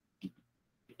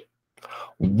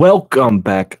Welcome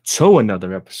back to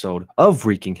another episode of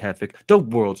Wreaking Havoc, the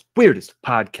world's weirdest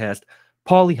podcast.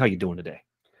 Paulie, how you doing today?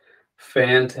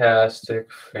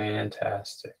 Fantastic,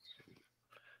 fantastic.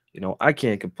 I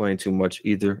can't complain too much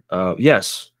either.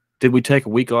 Yes, did we take a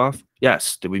week off?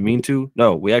 Yes. Did we mean to?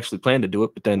 No, we actually planned to do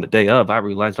it, but then the day of, I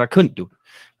realized I couldn't do it.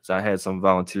 So I had some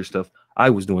volunteer stuff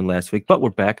I was doing last week, but we're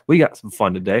back. We got some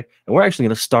fun today, and we're actually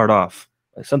going to start off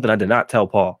something I did not tell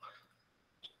Paul.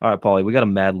 All right, Paulie, we got a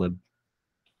Mad Lib.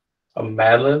 A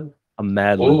Mad Lib? A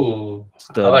Mad Lib. Ooh,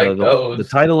 The, I like the those.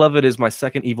 title of it is My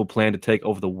Second Evil Plan to Take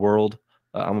Over the World.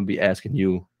 I'm going to be asking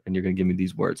you, and you're going to give me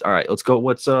these words. All right, let's go.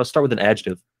 Let's start with an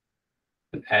adjective.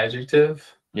 An adjective?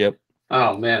 Yep.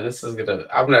 Oh man, this is gonna.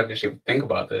 I'm not gonna even think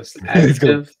about this.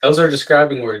 Adjective? Those are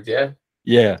describing words, yeah.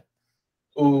 Yeah.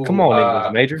 Ooh, Come on,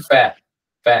 English major. Fat.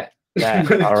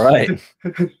 All right.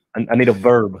 I need a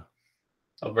verb.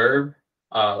 A verb?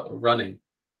 Running.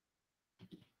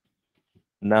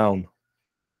 Noun.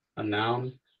 A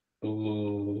noun?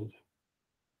 Ooh.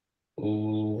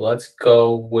 Let's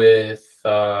go with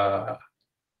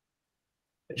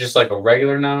just like a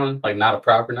regular noun, like not a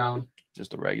proper noun.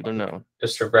 Just a regular noun.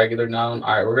 Just a regular noun.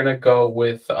 All right, we're gonna go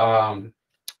with a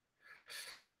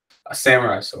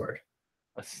samurai sword.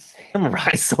 A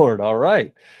samurai sword. All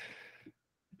right.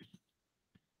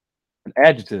 An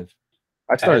adjective.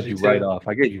 I started you right off.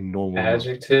 I get you normal.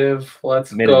 Adjective.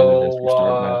 Let's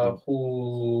go.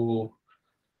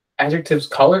 Adjectives.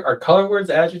 Color. Are color words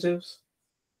adjectives?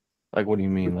 Like, what do you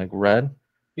mean? Like red?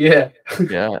 Yeah.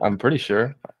 Yeah, I'm pretty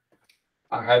sure.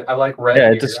 I like red.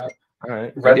 Yeah, here. All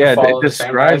right. Red yeah, it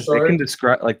describes. It can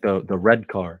describe like the red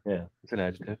car. Yeah, it's an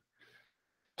adjective.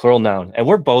 Plural noun, and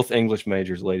we're both English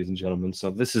majors, ladies and gentlemen.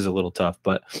 So this is a little tough,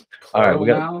 but all right, we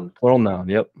got plural noun.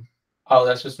 Yep. Oh,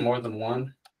 that's just more than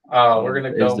one. We're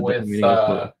gonna go with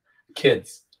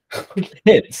kids.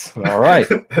 Kids. All right.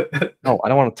 No, I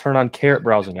don't want to turn on carrot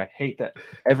browsing. I hate that.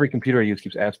 Every computer I use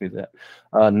keeps asking me that.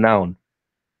 Noun.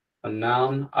 A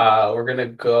noun. We're gonna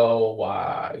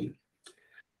go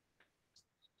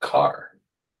car.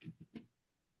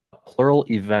 Plural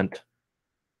event.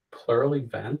 Plural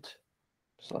event.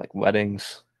 So like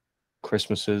weddings,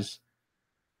 Christmases,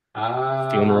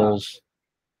 funerals.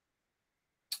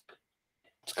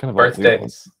 It's kind of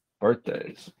birthdays.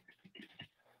 Birthdays.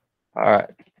 All right.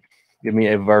 Give me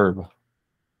a verb.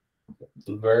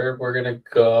 Verb. We're gonna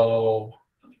go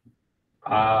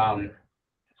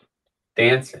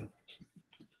dancing.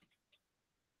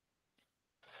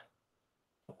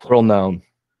 Plural noun.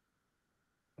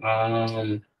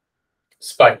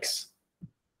 Spikes.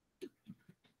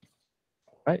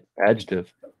 Right.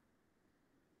 Adjective.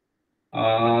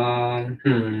 I'm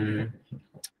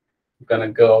gonna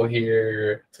go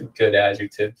here. It's a good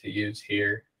adjective to use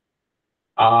here.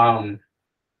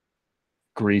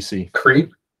 Greasy.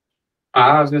 Creep.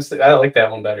 I was gonna say I like that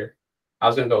one better. I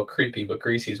was gonna go creepy, but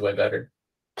greasy is way better.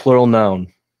 Plural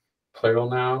noun. Plural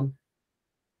noun.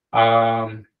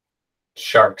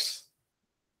 Sharks.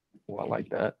 Well, I like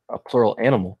that. A plural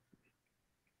animal.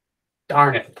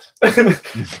 Darn it. We can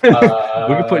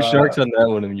put sharks on that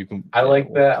one, and you can. I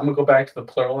like that. I'm gonna go back to the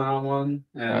plural noun one,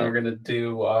 and we're gonna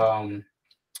do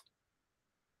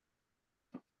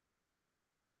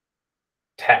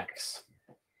tax.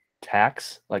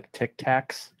 Tax, like Tic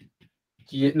Tacs.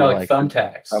 Yeah, no, like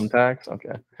thumbtacks. Thumbtacks,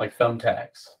 okay. Like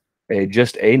thumbtacks.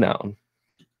 Just a noun.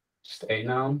 Just a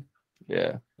noun.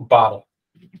 Yeah. Bottle.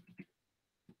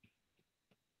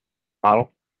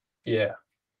 Bottle. Yeah.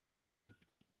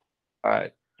 All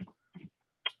right.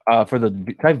 For the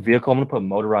type of vehicle, I'm gonna put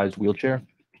motorized wheelchair.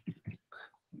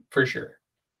 For sure.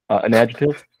 An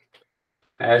adjective.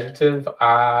 Adjective.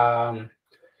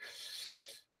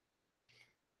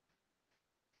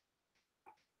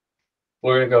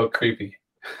 We're gonna go creepy.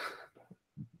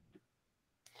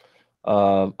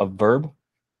 A verb.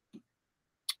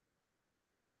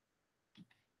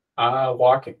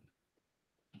 Walking.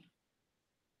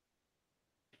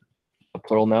 A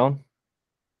plural noun.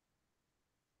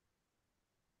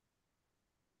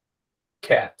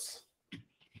 Cats.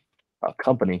 A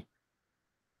company.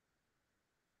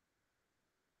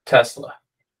 Tesla.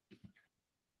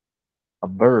 A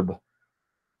verb.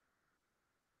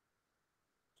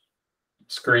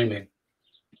 Screaming.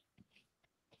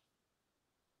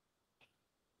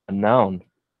 A noun.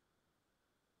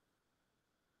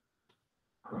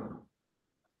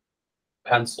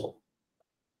 Pencil.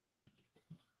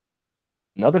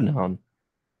 Another noun.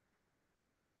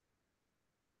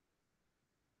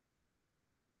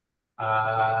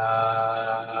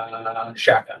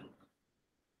 Shotgun.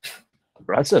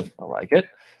 Aggressive. I like it.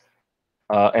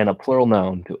 And a plural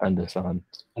noun to end this on.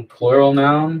 A plural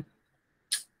noun.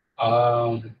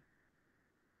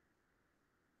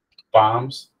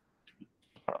 bombs.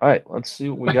 All right, let's see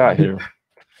what we got here.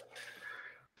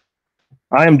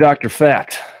 I am Dr.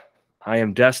 Fact. I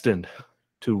am destined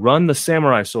to run the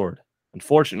samurai sword.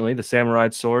 Unfortunately, the samurai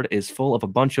sword is full of a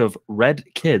bunch of red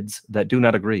kids that do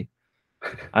not agree.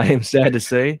 I am sad to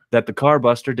say that the car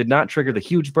buster did not trigger the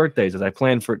huge birthdays as I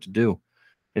planned for it to do.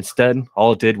 Instead,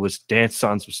 all it did was dance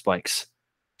on some spikes.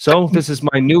 So this is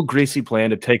my new greasy plan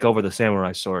to take over the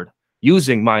samurai sword.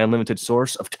 Using my unlimited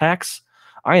source of tax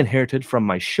I inherited from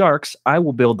my sharks, I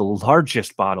will build the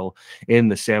largest bottle in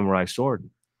the samurai sword.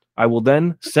 I will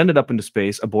then send it up into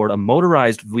space aboard a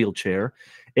motorized wheelchair.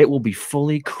 It will be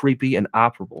fully creepy and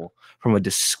operable from a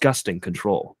disgusting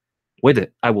control. With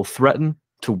it, I will threaten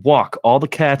to walk all the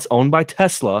cats owned by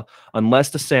Tesla unless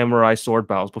the samurai sword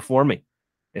bows before me.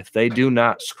 If they do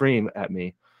not scream at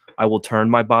me, I will turn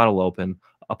my bottle open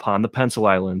upon the Pencil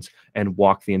Islands and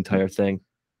walk the entire thing.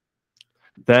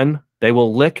 Then they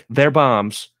will lick their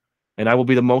bombs, and I will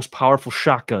be the most powerful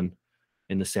shotgun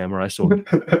in the samurai sword.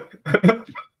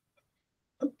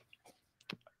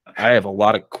 I have a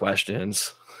lot of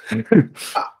questions.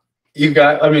 You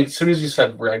got, I mean, as soon as you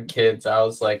said red kids, I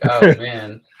was like, oh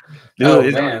man.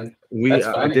 Dude, man.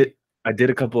 I did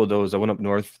a couple of those. I went up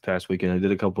north past weekend. I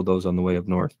did a couple of those on the way up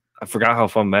north. I forgot how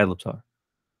fun Mad Libs are.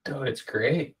 Dude, it's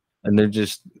great. And they're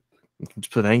just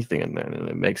put anything in there and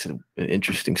it makes it an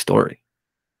interesting story.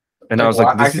 And I was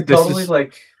like, I could totally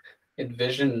like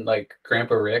envision like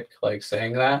Grandpa Rick like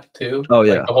saying that too. Oh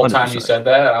yeah. Like, the whole 100%. Time you said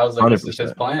that, I was like, 100%. This is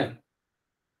his plan.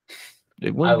 I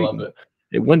love it.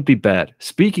 It wouldn't be bad.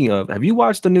 Speaking of, have you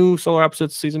watched the new Solar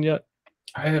Opposites season yet?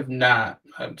 I have not.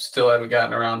 I still haven't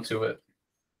gotten around to it.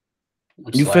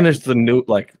 You finished the new,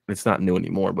 like, it's not new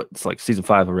anymore, but it's like season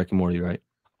 5 of Rick and Morty, right?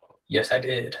 Yes, I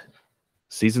did.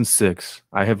 Season 6.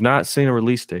 I have not seen a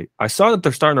release date. I saw that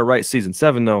they're starting to write season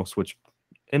 7 though, which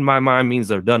in my mind means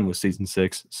they're done with season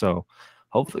 6. So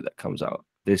hopefully that comes out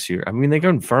this year. I mean, they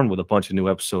confirmed with a bunch of new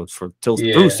episodes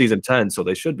through season 10, so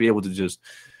they should be able to just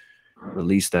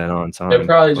release that on time. They're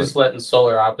probably just letting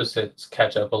Solar Opposites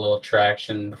catch up a little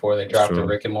traction before they drop the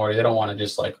Rick and Morty. They don't want to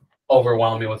just like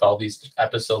overwhelm me with all these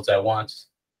episodes at once.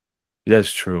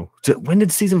 That's true. When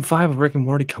did season 5 of Rick and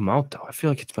Morty come out though? I feel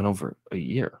like it's been over a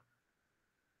year.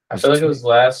 I feel like it was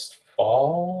last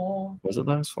fall. Was it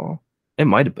last fall? It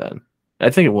might have been.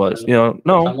 I think it was. You know,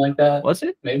 no, something like that. Was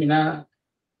it? Maybe not.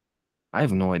 I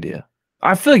have no idea.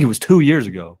 I feel like it was 2 years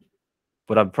ago,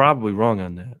 but I'm probably wrong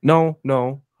on that. No.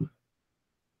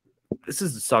 This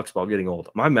is the sucks about getting old.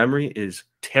 My memory is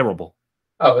terrible.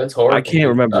 Oh, it's horrible. I can't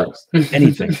remember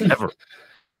anything ever.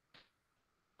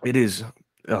 It is.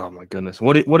 Oh my goodness.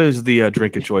 What is the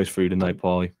drink of choice for you tonight,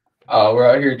 Paulie? We're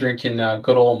out here drinking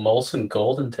good old Molson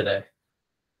Golden today.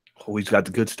 Oh, he's got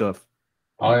the good stuff.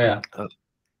 Oh yeah.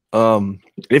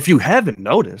 If you haven't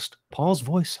noticed, Paul's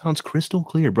voice sounds crystal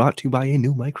clear. Brought to you by a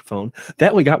new microphone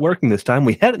that we got working this time.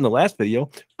 We had it in the last video,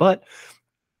 but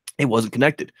it wasn't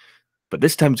connected. But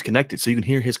this time it's connected, so you can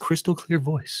hear his crystal clear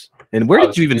voice. And where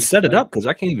did you even set it up? Because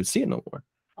I can't even see it no more.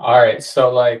 All right,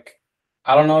 so like,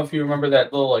 I don't know if you remember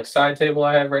that little like side table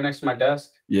I have right next to my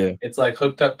desk. Yeah, it's like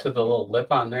hooked up to the little lip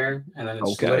on there, and then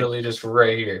it's literally just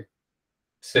right here,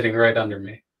 sitting right under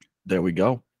me. There we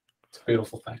go. It's a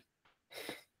beautiful thing.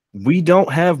 We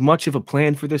don't have much of a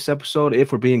plan for this episode,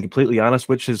 if we're being completely honest,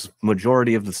 which is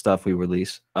majority of the stuff we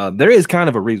release. There is kind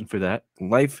of a reason for that.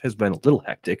 Life has been a little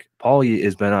hectic. Paulie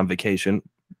has been on vacation.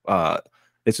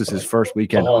 This is his first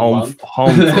weekend home for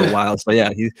a while. So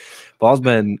yeah, Paul's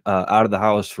been out of the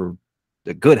house for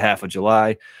a good half of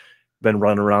July. Been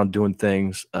running around doing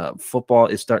things. Football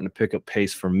is starting to pick up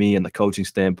pace for me in the coaching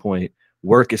standpoint.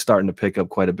 Work is starting to pick up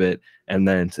quite a bit. And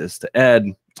then to Ed,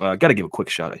 I got to give a quick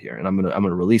shout out here, and I'm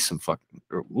gonna release some I'm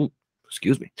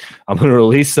gonna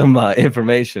release some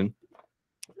information.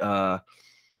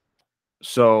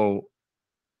 So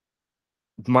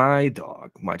my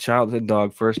dog, my childhood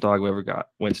dog, first dog we ever got,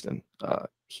 Winston.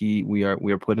 We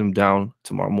are putting him down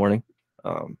tomorrow morning.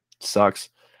 Sucks.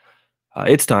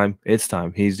 It's time.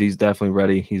 He's definitely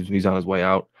ready. He's on his way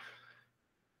out.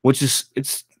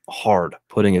 It's hard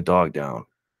putting a dog down.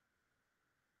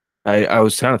 I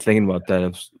was kind of thinking about that. It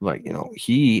was like,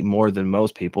 he more than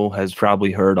most people has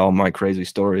probably heard all my crazy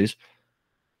stories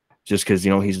just because,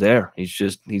 he's there. He's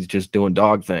just doing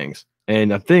dog things.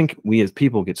 And I think we as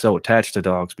people get so attached to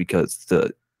dogs because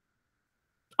the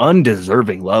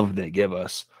undeserving love they give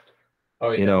us.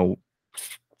 Oh, yeah.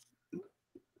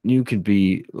 You could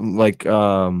be like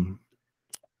our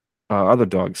other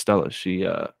dog, Stella. She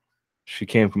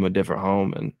came from a different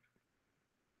home, and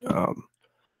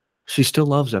she still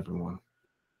loves everyone.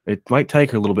 It might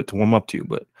take her a little bit to warm up to,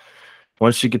 but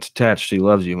Once she gets attached, she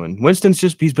loves you. And Winston's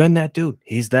he's been that dude.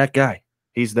 He's that guy.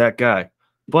 He's that guy.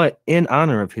 But in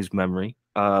honor of his memory,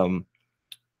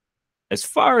 as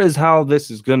far as how this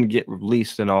is going to get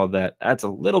released and all that, that's a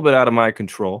little bit out of my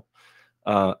control.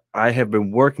 I have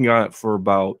been working on it for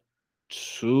about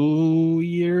 2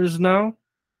 years now,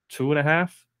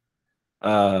 2.5.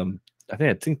 I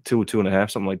think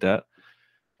 2.5, something like that.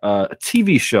 A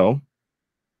TV show.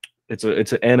 It's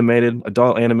an animated,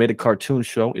 adult animated cartoon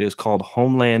show. It is called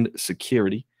Homeland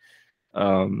Security.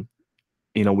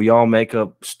 We all make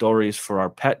up stories for our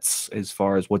pets as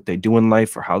far as what they do in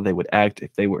life or how they would act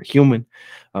if they were human.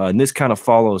 And this kind of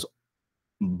follows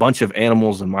a bunch of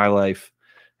animals in my life.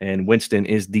 And Winston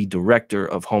is the director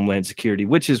of Homeland Security,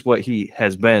 which is what he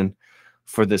has been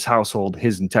for this household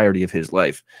his entirety of his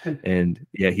life. And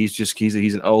yeah, he's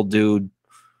an old dude,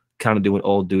 kind of doing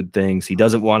old dude things. He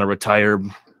doesn't want to retire,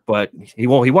 but he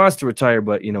wants to retire,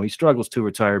 but he struggles to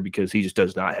retire because he just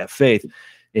does not have faith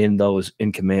in those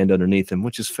in command underneath him,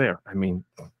 which is fair. I mean,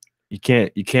 you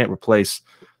can't replace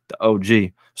the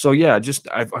OG. So yeah,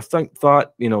 I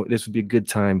thought this would be a good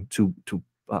time to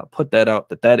put that out,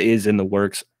 that is in the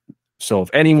works. So if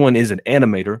anyone is an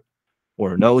animator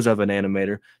or knows of an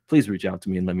animator, please reach out to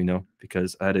me and let me know,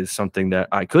 because that is something that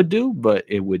I could do, but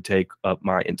it would take up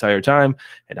my entire time,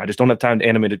 and I just don't have time to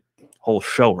animate a whole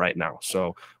show right now.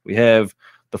 So we have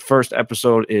the first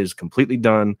episode is completely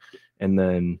done, and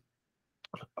then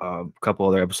a couple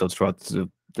other episodes throughout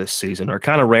this season are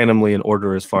kind of randomly in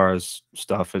order as far as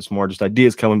stuff. It's more just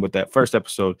ideas coming, but that first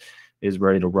episode is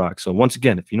ready to rock. So once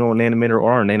again, if you know an animator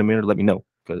or are an animator, let me know,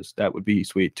 because that would be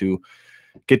sweet to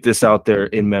get this out there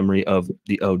in memory of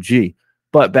the OG.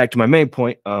 But back to my main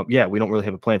point, yeah, we don't really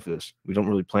have a plan for this. We don't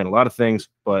really plan a lot of things,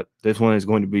 but this one is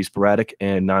going to be sporadic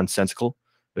and nonsensical,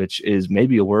 which is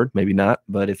maybe a word, maybe not.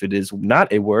 But if it is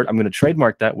not a word, I'm going to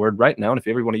trademark that word right now. And if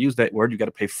you ever want to use that word, you got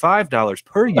to pay $5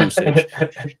 per usage.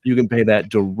 You can pay that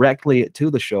directly to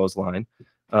the show's line.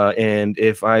 And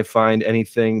if I find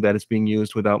anything that is being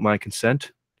used without my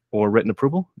consent or written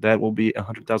approval, that will be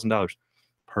 $100,000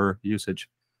 per usage.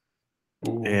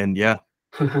 Ooh. And yeah,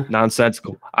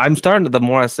 nonsensical. The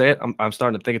more I say it, I'm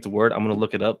starting to think it's a word. I'm going to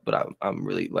look it up, but I'm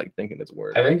really thinking it's a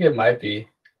word. I think it might be.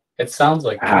 It sounds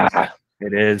like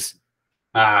it is.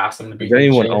 Something to be. Does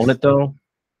anyone own it though?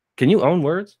 Can you own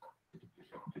words?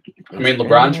 I mean,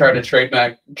 LeBron tried to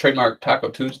trademark Taco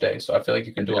Tuesday, so I feel like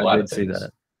you can do a lot of things. See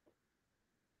that.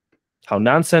 How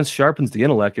nonsense sharpens the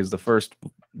intellect is the first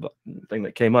thing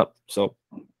that came up. So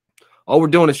all we're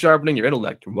doing is sharpening your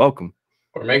intellect. You're welcome.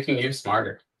 We're making you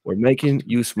smarter. We're making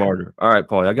you smarter. All right,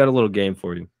 Paul, I got a little game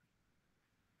for you.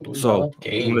 Ooh, so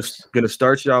I'm gonna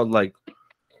start you out like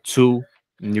 2,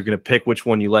 and you're gonna pick which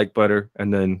one you like better.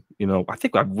 And then I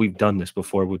think we've done this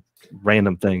before with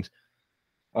random things.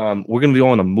 We're gonna be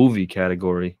on a movie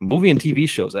category, movie and TV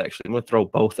shows. Actually, I'm gonna throw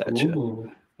both at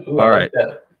you. All right,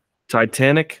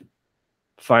 Titanic,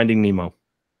 Finding Nemo.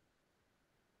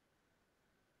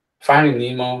 Finding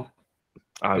Nemo.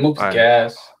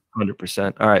 Gas.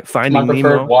 100%. All right, Finding Nemo. My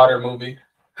preferred water movie.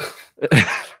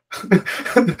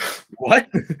 What?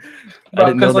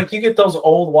 Because you get those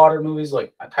old water movies,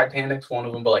 like Titanic's one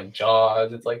of them, but like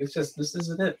Jaws, it's just this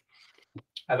isn't it.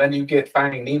 And then you get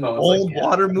Finding Nemo. Old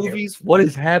water movies? What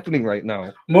is happening right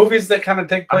now? Movies that kind of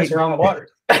take place around the water.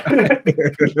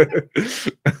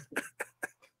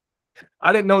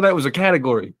 I didn't know that was a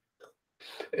category.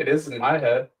 It is in my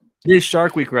head. It is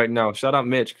Shark Week right now. Shout out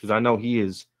Mitch, because I know he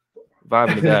is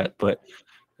vibing to that. But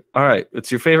all right,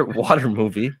 it's your favorite water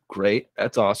movie. Great.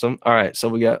 That's awesome. All right, so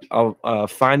we got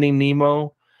Finding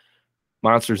Nemo,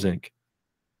 Monsters, Inc.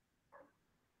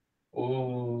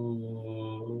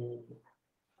 Ooh.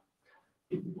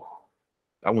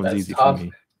 That one's easy for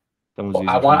me. I'm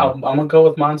gonna go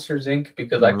with Monsters, Inc.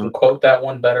 because I can quote that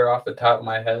one better off the top of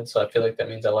my head, so I feel like that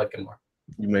means I like it more.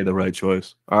 You made the right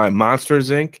choice. All right, Monsters,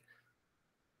 Inc.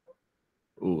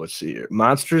 Ooh, let's see here.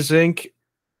 Monsters, Inc.,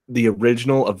 the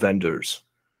original Avengers.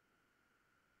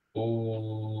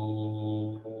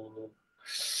 Ooh.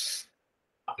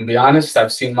 I'll be honest,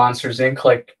 I've seen Monsters, Inc.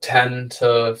 like 10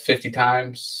 to 50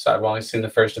 times. I've only seen the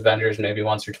first Avengers maybe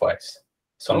once or twice.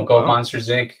 So I'm going to go with Monsters,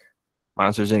 Inc.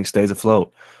 Monsters, Inc. stays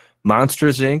afloat.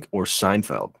 Monsters, Inc. or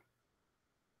Seinfeld?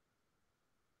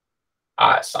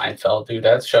 Seinfeld, dude.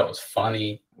 That show was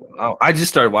funny. Wow. I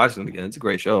just started watching it again. It's a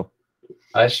great show.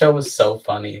 That show was so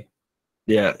funny.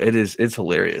 Yeah, it is. It's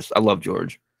hilarious. I love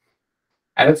George.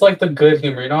 And it's like the good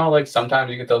humor. You know how sometimes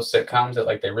you get those sitcoms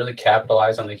that they really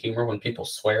capitalize on the humor when people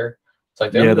swear? It's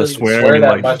like they don't really swear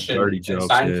that much in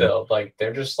Seinfeld. Yeah.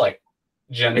 They're just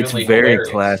genuinely It's very hilarious.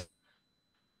 classy.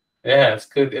 Yeah, it's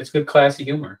good. It's good classy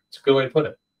humor. It's a good way to put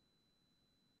it.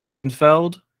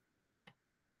 Seinfeld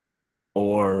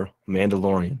or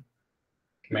Mandalorian?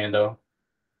 Mando.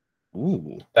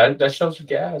 Ooh, that show's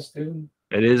gas, dude.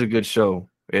 It is a good show.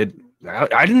 I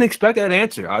didn't expect that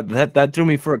answer. That threw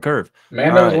me for a curve.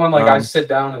 Mando's one I sit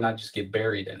down and I just get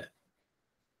buried in it.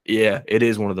 Yeah, it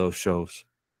is one of those shows.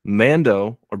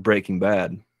 Mando or Breaking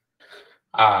Bad?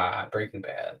 Breaking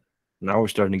Bad. Now we're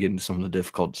starting to get into some of the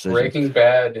difficult decisions. Breaking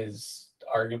Bad is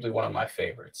arguably one of my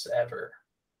favorites ever.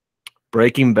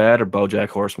 Breaking Bad or BoJack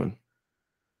Horseman?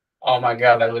 Oh my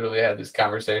god, I literally had this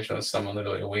conversation with someone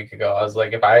literally a week ago. I was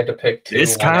like, if I had to pick two,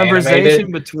 this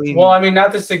conversation between, well, I mean,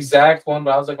 not this exact one,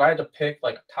 but I was like, if I had to pick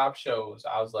like top shows,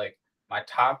 I was like, my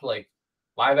top like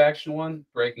live action one,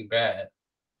 Breaking Bad.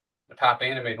 My top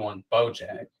animated one,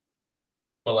 BoJack.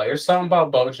 But like, there's something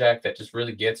about BoJack that just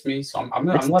really gets me. So I'm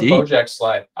gonna let BoJack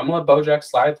slide. I'm gonna let BoJack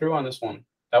slide through on this one.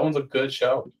 That one's a good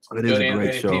show. It's a good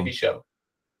animated TV show.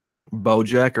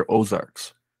 BoJack or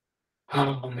Ozarks?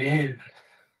 Oh man,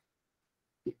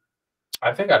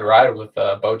 I think I'd ride with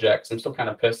BoJack. I'm still kind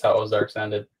of pissed how Ozarks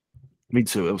ended. Me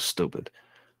too. It was stupid.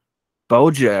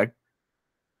 BoJack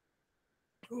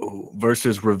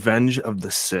versus Revenge of the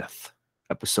Sith,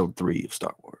 Episode 3 of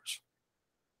Star Wars.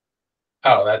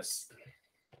 Oh, that's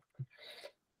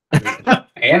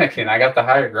Anakin. I got the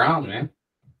higher ground, man.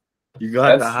 You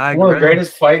got the high ground. One of the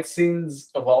greatest fight scenes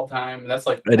of all time. That's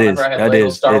like whenever I had Lego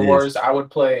Star Wars, I would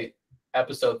play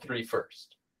Episode 3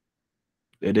 first.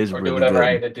 It is, or really do whatever good.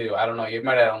 I had to do. I don't know. You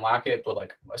might have unlock it, but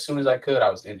like as soon as I could,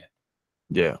 I was in it.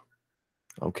 Yeah.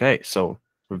 Okay, so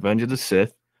Revenge of the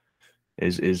Sith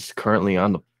is currently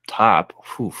on the top.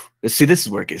 Oof. See, this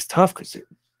is where it gets tough because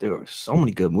there are so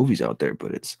many good movies out there,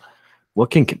 but it's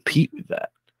what can compete with that?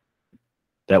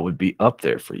 That would be up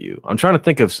there for you. I'm trying to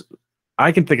think of.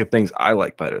 I can think of things I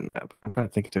like better than that. But I'm trying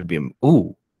to think there'd be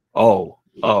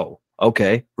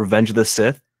okay. Revenge of the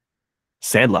Sith,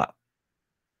 Sandlot.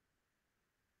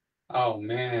 Oh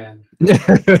man.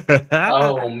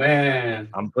 Oh man.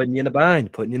 I'm putting you in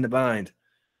the bind.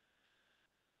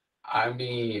 I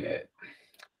mean,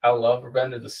 I love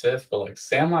Revenge of the Sith, but like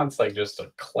Sandlot's like just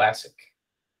a classic.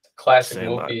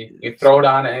 Sandlot movie. You throw it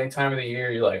on at any time of the year,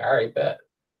 you're like, all right, bet.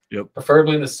 Yep.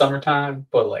 Preferably in the summertime,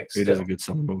 but like it is a good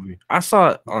summer movie. I saw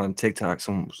it on TikTok.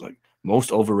 Someone was like,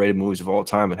 most overrated movies of all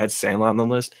time, and had Sandlot on the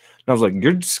list. And I was like,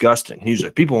 you're disgusting. He's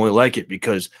like, people only like it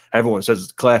because everyone says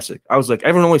it's a classic. I was like,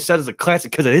 everyone only says it's a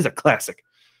classic because it is a classic.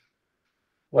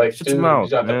 Like, dude, you got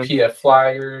the PF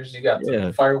Flyers, you got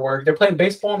the fireworks. They're playing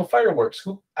baseball on the fireworks.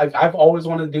 I've always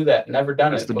wanted to do that. Never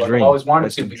done it, but I've always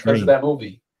wanted to because of that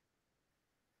movie.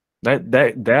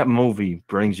 That movie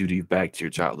brings you back to your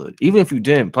childhood. Even if you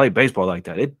didn't play baseball like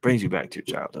that, it brings you back to your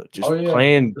childhood. Just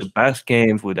playing the best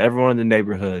games with everyone in the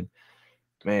neighborhood,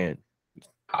 man.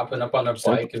 Hopping up on a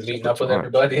bike and meeting up with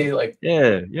everybody, like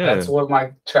yeah. That's what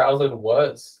my childhood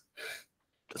was.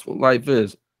 That's what life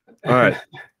is. All right,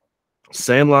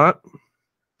 Sandlot.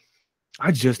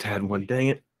 I just had one. Dang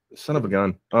it, son of a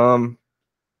gun. Oh,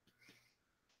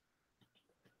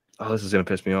 this is gonna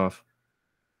piss me off.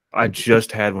 I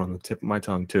just had one on the tip of my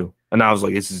tongue too, and I was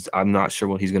like, I'm not sure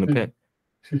what he's gonna pick."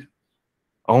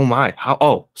 Oh my!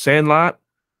 Sandlot,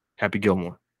 Happy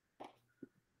Gilmore.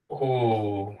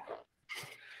 Ooh.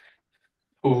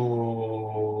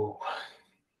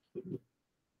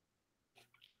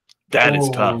 That is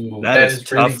tough. That is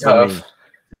tough for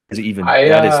me.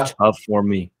 That is tough for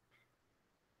me.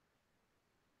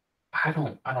 I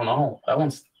don't know. That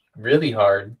one's really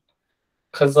hard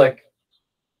because like.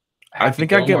 I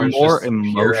think I get more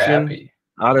emotion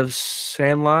out of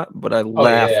Sandlot, but I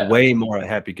laugh way more at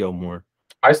Happy Gilmore.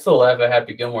 I still laugh at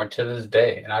Happy Gilmore to this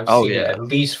day, and I've seen it at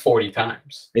least 40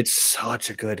 times. It's such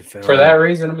a good film. For that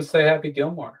reason, I'm going to say Happy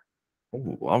Gilmore.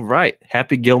 Ooh, all right.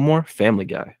 Happy Gilmore, Family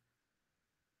Guy.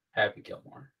 Happy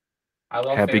Gilmore. I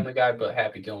love Family Guy, but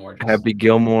Happy Gilmore. Happy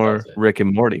Gilmore, Rick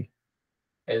and Morty.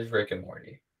 It is Rick and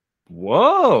Morty.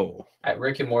 Whoa. At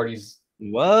Rick and Morty's.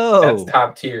 Whoa. That's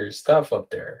top tier stuff up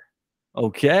there.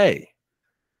 Okay.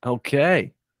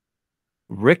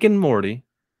 Rick and Morty,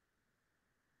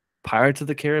 Pirates of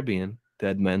the Caribbean,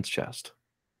 Dead Man's Chest.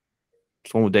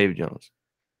 It's one with David Jones.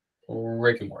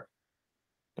 Rick and Morty.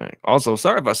 All right. Also,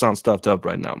 sorry if I sound stuffed up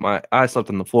right now. I slept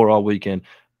on the floor all weekend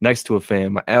next to a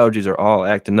fan. My allergies are all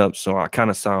acting up, so I kind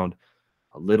of sound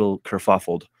a little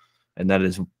kerfuffled. And that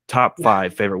is top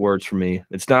 5 favorite words for me.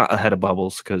 It's not ahead of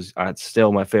Bubbles because it's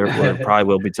still my favorite word. Probably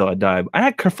will be till I die.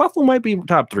 Kerfuffle might be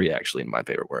top 3 actually in my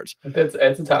favorite words. It's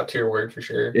a top tier word for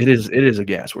sure. It is a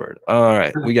gas word. All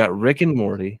right, we got Rick and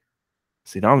Morty.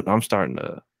 See, now I'm starting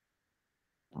to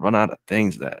run out of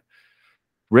things. That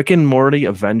Rick and Morty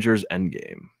Avengers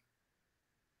Endgame.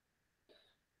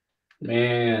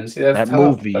 Man, see, that's That tough.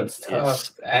 movie That's tough.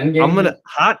 is. Endgame. I'm gonna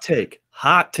hot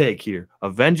take here.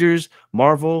 Avengers,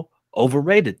 Marvel,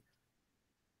 overrated.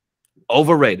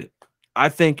 Overrated. I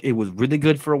think it was really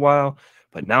good for a while,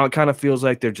 but now it kind of feels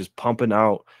like they're just pumping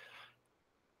out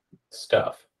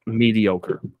stuff.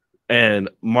 Mediocre. And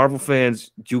Marvel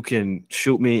fans, you can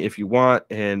shoot me if you want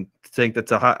and think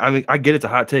that's a hot. I mean, I get it's a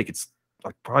hot take. It's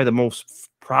like probably the most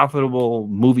profitable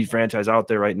movie franchise out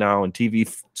there right now and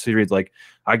TV series. Like,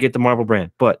 I get the Marvel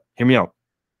brand, but hear me out.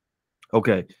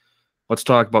 Okay, let's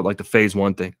talk about like the Phase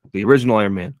 1 thing. The original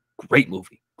Iron Man, great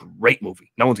movie, great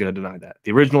movie. No one's gonna deny that.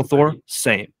 The original Thor,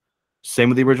 same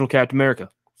with the original Captain America,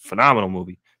 phenomenal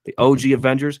movie. The OG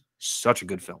Avengers, such a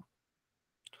good film.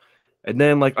 And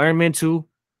then like Iron Man 2,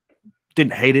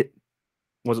 didn't hate it,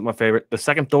 wasn't my favorite. The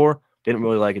second Thor, didn't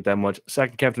really like it that much.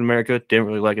 Second Captain America, didn't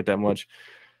really like it that much.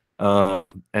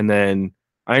 And then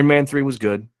Iron Man 3 was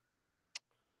good.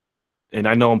 And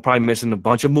I know I'm probably missing a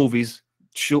bunch of movies.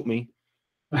 Shoot me.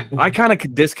 I kind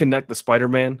of disconnect the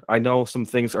Spider-Man. I know some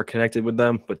things are connected with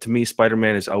them, but to me,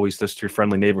 Spider-Man is always just your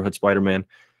friendly neighborhood Spider-Man.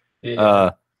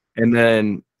 Yeah. And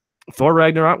then Thor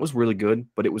Ragnarok was really good,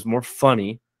 but it was more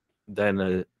funny than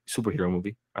a superhero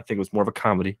movie. I think it was more of a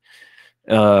comedy.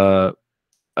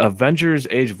 Avengers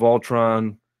Age of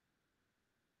Ultron,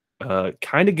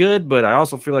 kind of good, but I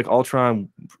also feel like Ultron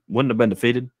wouldn't have been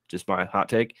defeated, just my hot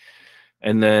take.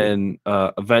 And then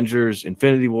Avengers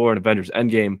Infinity War and Avengers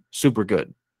Endgame, super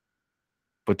good.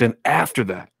 But then after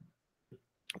that,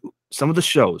 some of the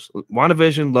shows,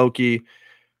 WandaVision, Loki,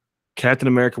 Captain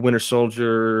America, Winter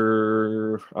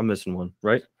Soldier, I'm missing one,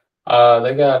 right?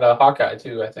 They got Hawkeye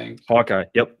too, I think. Hawkeye,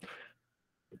 yep.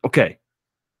 Okay.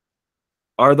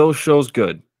 Are those shows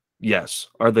good? Yes.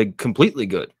 Are they completely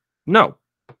good? No.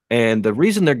 And the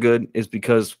reason they're good is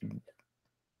because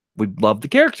we love the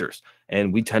characters.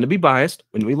 And we tend to be biased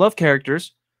when we love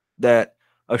characters that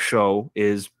a show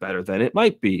is better than it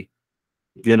might be.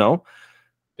 You know?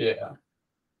 Yeah.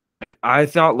 I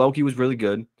thought Loki was really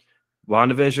good.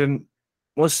 WandaVision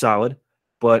was solid.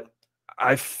 But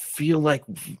I feel like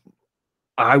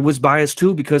I was biased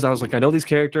too because I was like, I know these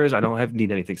characters. I don't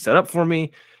need anything set up for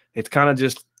me. It's kind of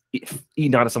just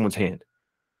eating out of someone's hand.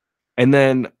 And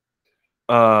then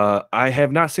I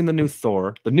have not seen the new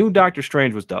Thor. The new Doctor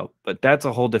Strange was dope, but that's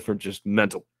a whole different just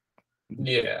mental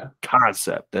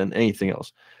concept than anything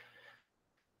else.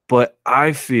 But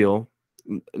I feel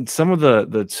some of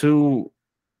the 2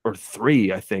 or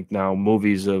 3, I think now,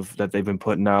 movies that they've been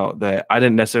putting out that I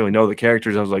didn't necessarily know the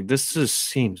characters. I was like, this just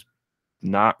seems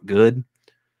not good.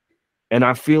 And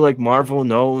I feel like Marvel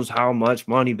knows how much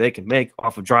money they can make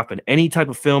off of dropping any type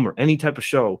of film or any type of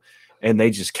show, and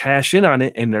they just cash in on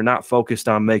it, and they're not focused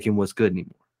on making what's good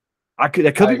anymore. I could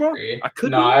be wrong. I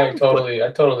could. No, I totally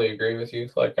agree with you.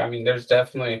 Like, I mean, there's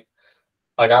definitely,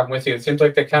 like, I'm with you. It seems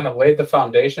like they kind of laid the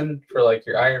foundation for like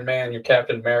your Iron Man, your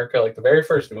Captain America. Like the very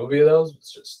first movie of those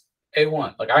was just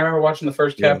A1. Like I remember watching the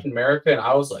first Captain America, and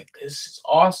I was like, this is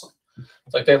awesome.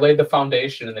 It's like they laid the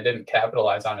foundation and they didn't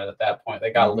capitalize on it at that point.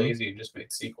 They got lazy and just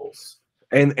made sequels.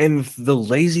 And the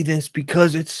laziness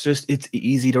because it's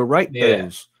easy to write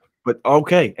those. But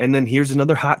okay, and then here's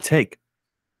another hot take.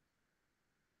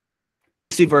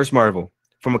 DC versus Marvel.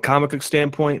 From a comic book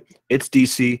standpoint, it's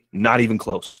DC, not even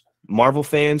close. Marvel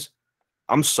fans,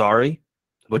 I'm sorry,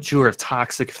 but you're a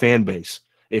toxic fan base.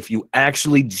 If you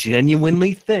actually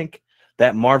genuinely think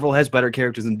that Marvel has better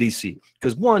characters than DC.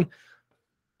 Because one,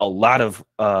 a lot of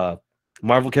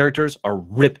Marvel characters are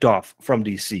ripped off from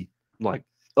DC, like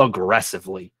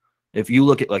aggressively. If you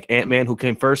look at like Ant-Man, who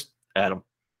came first, Adam.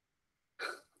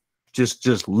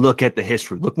 Just look at the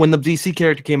history. Look when the DC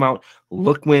character came out.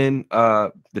 Look when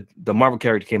the Marvel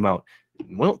character came out.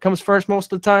 What comes first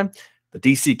most of the time? The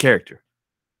DC character.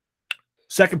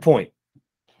 Second point.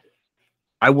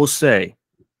 I will say,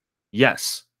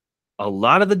 yes, a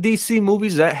lot of the DC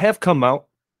movies that have come out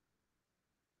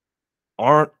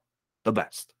aren't the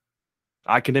best.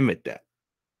 I can admit that.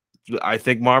 I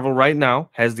think Marvel right now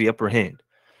has the upper hand.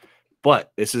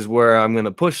 But this is where I'm going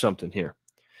to push something here.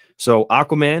 So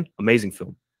Aquaman, amazing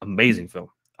film. Amazing film.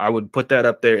 I would put that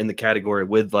up there in the category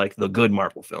with like the good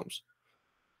Marvel films.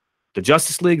 The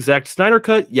Justice League, Zack Snyder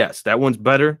cut, yes, that one's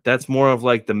better. That's more of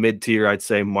like the mid-tier, I'd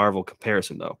say, Marvel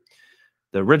comparison, though.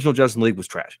 The original Justice League was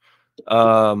trash.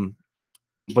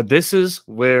 But this is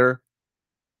where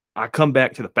I come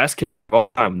back to the best character of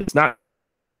all time. It's not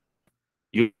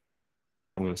you,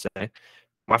 I'm going to say.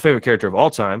 My favorite character of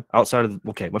all time, outside of,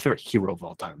 my favorite hero of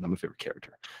all time, not my favorite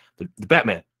character. The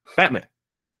Batman. Batman.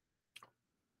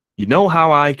 You know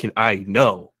how I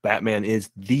know Batman is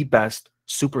the best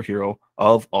superhero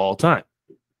of all time.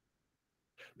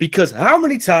 Because how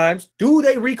many times do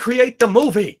they recreate the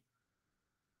movie?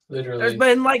 Literally. There's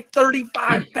been like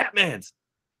 35 Batmans.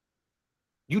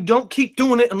 You don't keep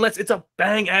doing it unless it's a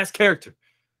bang-ass character.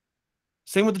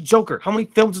 Same with the Joker. How many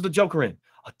films is the Joker in?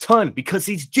 A ton, because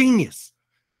he's genius.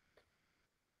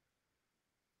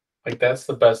 Like, that's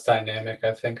the best dynamic,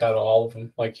 I think, out of all of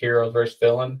them. Like, hero versus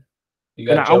villain. You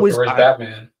got Joker versus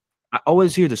Batman. I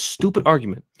always hear the stupid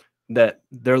argument that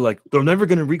they're like, they're never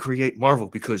going to recreate Marvel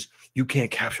because you can't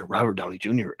capture Robert Downey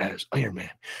Jr. as Iron Man.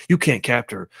 You can't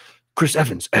capture Chris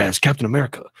Evans as Captain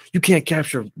America. You can't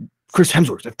capture Chris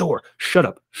Hemsworth as Thor. Shut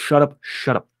up. Shut up.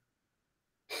 Shut up.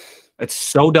 It's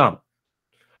so dumb.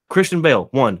 Christian Bale,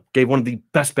 gave one of the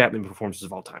best Batman performances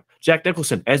of all time. Jack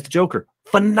Nicholson as the Joker,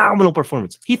 phenomenal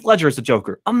performance. Heath Ledger as the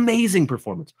Joker, amazing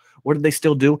performance. What did they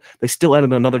still do? They still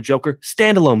added another Joker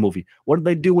standalone movie. What did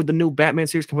they do with the new Batman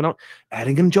series coming out?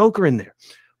 Adding a Joker in there.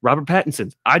 Robert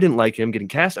Pattinson, I didn't like him getting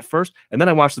cast at first, and then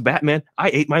I watched The Batman. I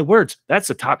ate my words. That's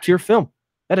a top-tier film.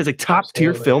 That is a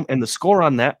top-tier film, and the score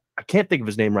on that, I can't think of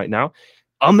his name right now,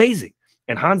 amazing.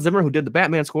 And Hans Zimmer, who did the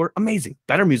Batman score, amazing.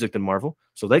 Better music than Marvel,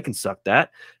 so they can suck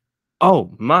that.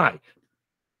 Oh, my.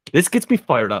 This gets me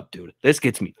fired up, dude. This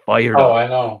gets me fired up. Oh, I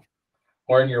know.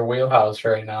 We're in your wheelhouse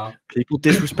right now. People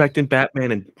disrespecting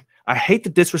Batman, and I hate the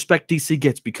disrespect DC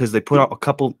gets because they put out a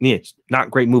couple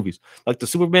not great movies. Like the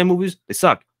Superman movies, they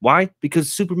suck. Why?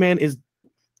 Because Superman is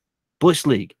Bush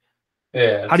League.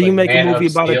 Yeah. How do you make a movie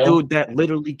about a dude that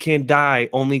literally can die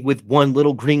only with one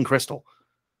little green crystal?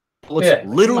 Let's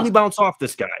literally bounce off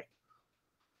this guy.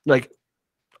 Like,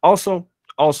 also,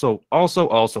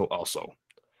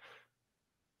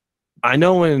 I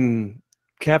know in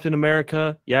Captain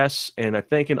America, yes, and I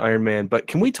think in Iron Man, but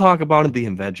can we talk about the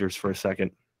Avengers for a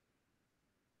second?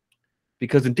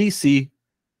 Because in DC,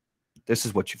 this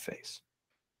is what you face.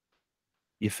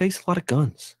 You face a lot of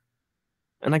guns.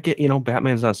 And I get,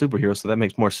 Batman's not a superhero, so that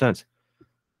makes more sense.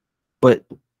 But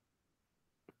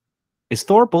is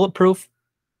Thor bulletproof?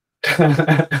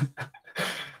 That's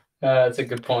a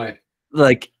good point.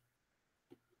 Like,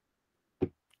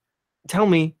 tell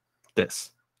me this.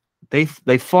 They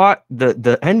fought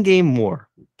the Endgame war.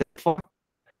 They fought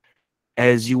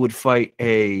as you would fight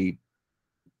a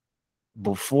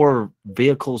before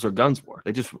vehicles or guns war.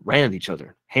 They just ran at each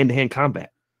other, hand-to-hand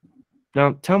combat.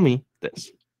 Now, tell me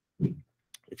this.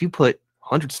 If you put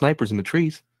 100 snipers in the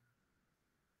trees,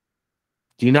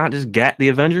 do you not just get the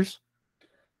Avengers?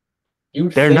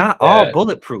 They're not all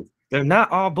bulletproof. They're not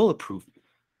all bulletproof.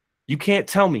 You can't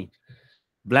tell me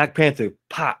Black Panther,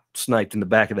 pop, sniped in the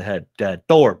back of the head, dead.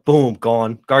 Thor, boom,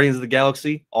 gone. Guardians of the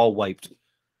Galaxy, all wiped.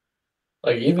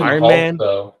 Like even Iron Hulk, Man,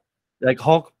 though. Like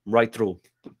Hulk, right through.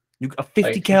 A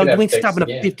 50 cal, you ain't stopping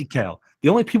a 50 cal. The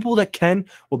only people that can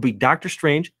will be Doctor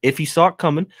Strange, if he saw it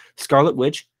coming, Scarlet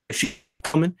Witch, if she's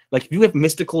coming. Like, if you have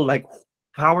mystical, like,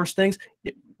 powers things,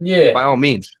 by all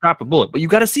means, drop a bullet. But you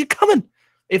got to see it coming.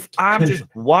 If I'm just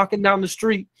walking down the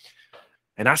street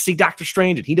and I see Doctor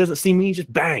Strange and he doesn't see me,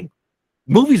 just bang.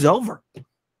 Movie's over.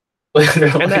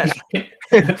 And then,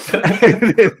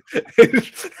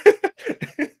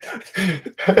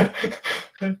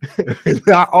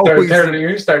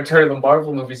 you start turning the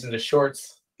Marvel movies into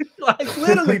shorts. Like,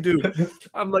 literally, dude.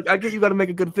 I'm like, I get you got to make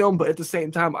a good film, but at the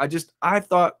same time, I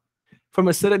thought from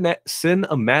a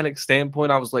cinematic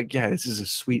standpoint, I was like, yeah, this is a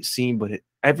sweet scene, but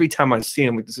every time I see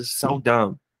him, like, this is so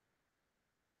dumb.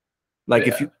 Like,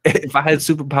 if I had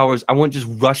superpowers, I wouldn't just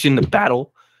rush into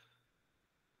battle.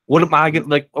 What am I gonna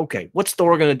like? Okay, what's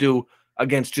Thor gonna do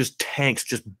against just tanks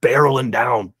just barreling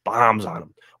down bombs on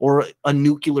him or a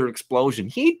nuclear explosion?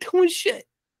 He ain't doing shit.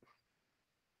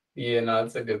 Yeah, no,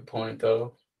 that's a good point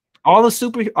though. All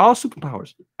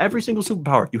superpowers, every single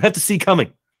superpower, you have to see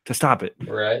coming to stop it.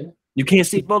 Right? You can't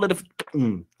see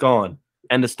gone.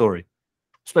 End of story.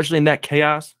 Especially in that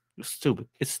chaos, it's stupid.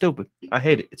 It's stupid. I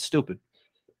hate it. It's stupid.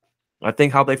 I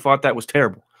think how they fought that was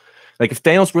terrible. Like, if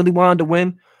Thanos really wanted to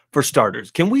win. For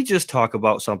starters, can we just talk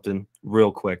about something real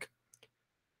quick?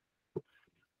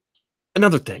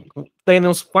 Another thing,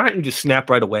 Thanos, why don't you just snap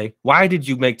right away? Why did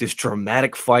you make this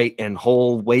dramatic fight and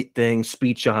whole weight thing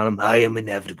speech on him? I am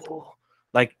inevitable.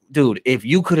 Like, dude, if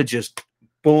you could have just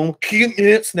boom,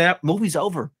 snap, movie's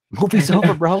over. Movie's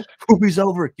over, bro. Movie's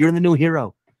over. You're the new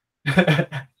hero.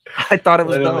 I thought it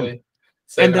was dumb.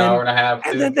 An hour and a half.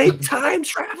 And then they time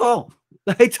travel.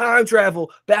 They time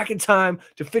travel back in time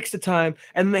to fix the time,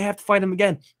 and then they have to fight him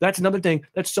again. That's another thing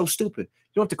that's so stupid.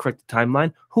 You don't have to correct the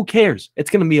timeline. Who cares? It's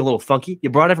going to be a little funky.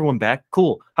 You brought everyone back.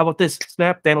 Cool. How about this?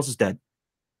 Snap, Thanos is dead.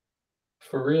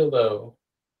 For real, though.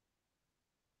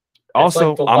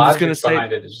 Also, like I'm just going to say,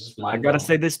 I got to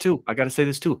say this, too. I got to say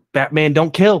this, too. Batman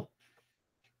don't kill.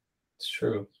 It's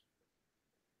true.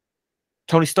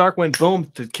 Tony Stark went boom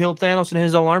to kill Thanos and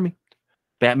his whole army.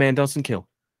 Batman doesn't kill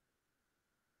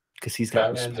because he's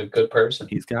got Batman's respect. A good person.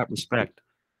 He's got respect.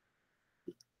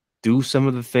 Do some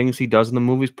of the things he does in the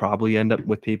movies probably end up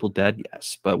with people dead?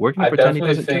 Yes, but we're gonna pretend he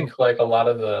doesn't. I definitely think like a lot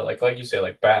of the like you say,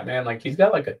 like Batman, like he's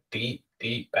got like a deep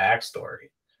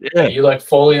backstory. Yeah, you like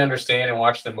fully understand and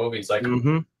watch the movies. Like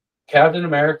Captain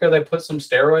America, they put some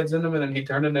steroids in him, and then he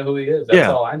turned into who he is. That's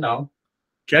all I know.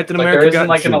 Captain like, America there isn't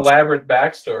like an elaborate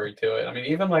backstory to it. I mean,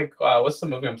 even like what's the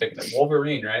movie I'm thinking of?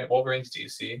 Wolverine, right? Wolverine's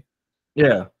DC.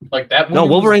 Yeah, like that. No,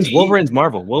 Wolverine's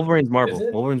Marvel. Wolverine's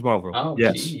Marvel. Oh,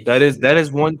 yes, geez. that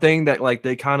is one thing that like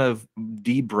they kind of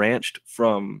debranched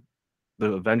from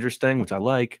the Avengers thing, which I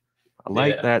like. I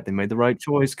like that they made the right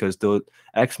choice because the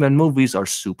X-Men movies are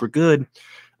super good.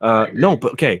 No,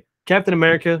 but okay, Captain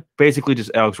America basically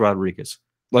just Alex Rodriguez.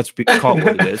 Let's call it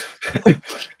what it is.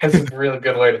 That's a really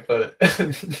good way to put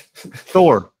it.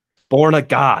 Thor, born a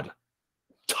god.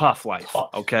 Tough life,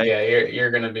 okay? Yeah,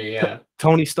 you're gonna be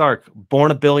Tony Stark,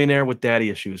 born a billionaire with daddy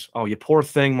issues. Oh, you poor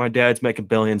thing. My dad's making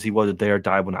billions. He wasn't there.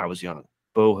 Died when I was young.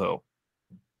 Boo-hoo.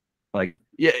 Like,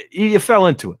 yeah, you fell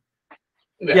into it.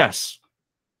 Yeah. Yes,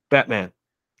 Batman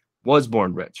was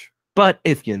born rich. But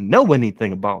if you know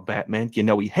anything about Batman, you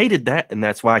know he hated that, and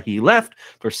that's why he left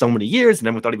for so many years, and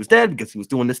everyone thought he was dead because he was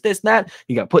doing this, and that.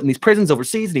 He got put in these prisons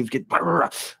overseas, and he was getting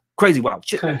crazy wild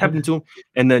shit happened to him.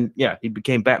 And then, yeah, he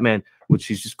became Batman, which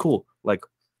is just cool. Like,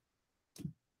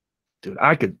 dude,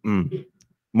 I could.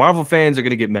 Marvel fans are going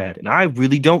to get mad, and I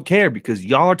really don't care because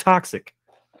y'all are toxic.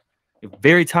 You're a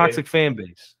very toxic fan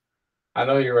base. I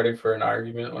know you're ready for an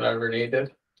argument whenever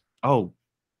needed. Oh,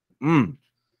 This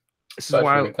Especially is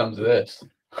why when it comes to this.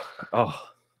 Oh,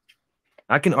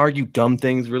 I can argue dumb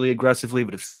things really aggressively,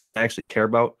 but if I actually care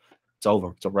about, it's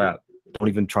over. It's a wrap. Don't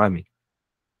even try me.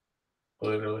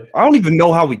 Literally. I don't even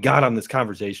know how we got on this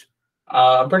conversation.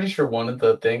 I'm pretty sure one of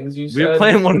the things you said. We were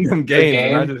playing one of them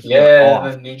games.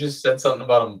 And then you just said something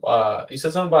about you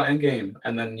said something about Endgame,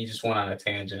 and then you just went on a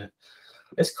tangent.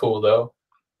 It's cool though.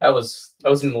 That was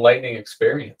an enlightening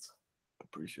experience.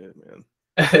 Appreciate it, man.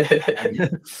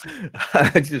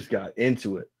 I just got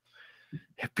into it.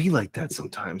 It be like that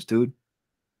sometimes, dude.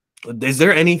 Is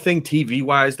there anything TV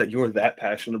wise that you're that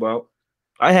passionate about?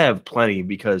 I have plenty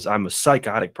because I'm a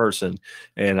psychotic person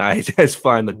and I just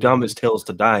find the dumbest hills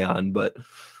to die on. But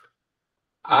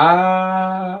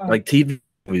like TV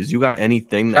movies, you got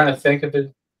anything? Trying to think of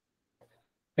it.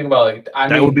 Think about like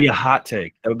that would be a hot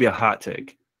take. That would be a hot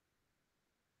take.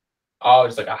 Oh,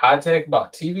 it's like a hot take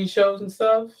about TV shows and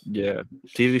stuff? Yeah.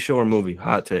 TV show or movie,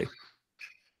 hot take.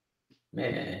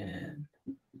 Man.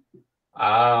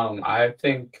 I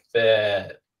think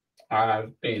that I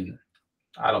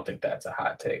don't think that's a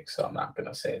hot take, so I'm not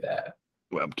gonna say that.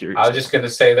 Well, I'm curious. I was just gonna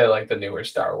say that like the newer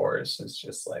Star Wars is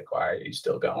just like, why are you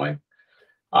still going?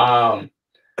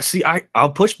 See,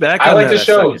 I'll push back. I like the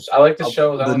shows. I like the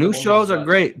shows. The new shows are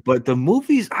great, but the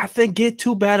movies I think get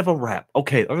too bad of a rap.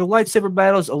 Okay, are the lightsaber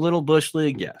battles a little bush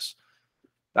league? Yes,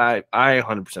 I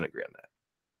 100% agree on that.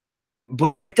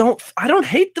 But I don't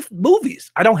hate the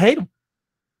movies. I don't hate them.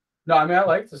 No, I mean I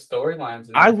like the storylines.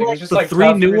 I like just the like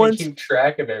three new ones. Keep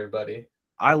track of everybody.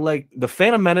 I like the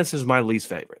Phantom Menace is my least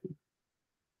favorite.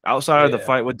 Outside of the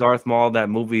fight with Darth Maul, that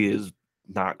movie is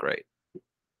not great.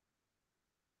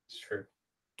 It's true.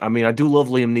 I mean, I do love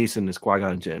Liam Neeson as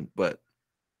Qui-Gon Jinn, but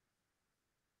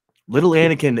little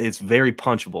Anakin is very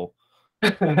punchable.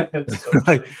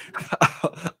 Like,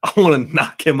 I want to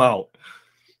knock him out.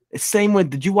 Same with,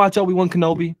 did you watch Obi-Wan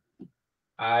Kenobi?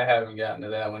 I haven't gotten to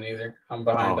that one either. I'm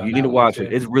behind. Oh, you need to watch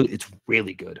it. It's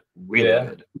really good. Really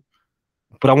good.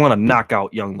 But I want to knock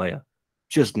out young Leia.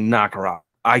 Just knock her out.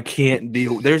 I can't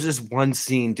deal. There's this one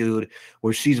scene, dude,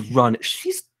 where she's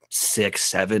 6,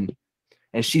 7.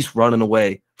 And she's running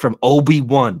away from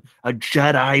Obi-Wan, a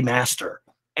Jedi master.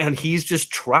 And he's just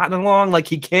trotting along like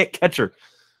he can't catch her.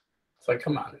 It's like,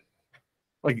 come on.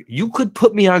 Like, you could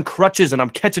put me on crutches and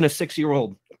I'm catching a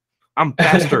 6-year-old. I'm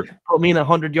faster. Put me in a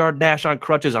 100-yard dash on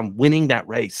crutches. I'm winning that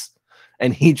race.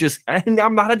 And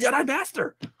I'm not a Jedi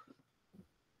master.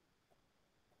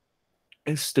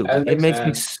 It's stupid. It makes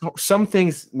me some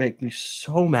things make me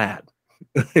so mad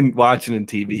in watching in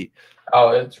TV. Oh,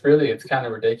 it's kind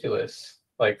of ridiculous.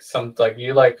 Like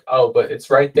but it's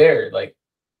right there. Like,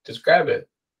 just grab it.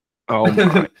 Oh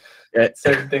my.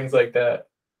 Certain things like that.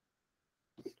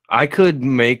 I could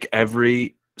make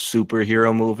every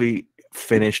superhero movie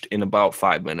finished in about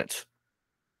 5 minutes.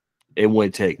 It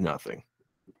would take nothing.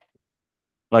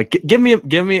 Like, give me a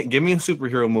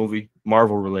superhero movie,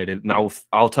 Marvel related, and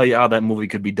I'll tell you how that movie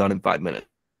could be done in 5 minutes.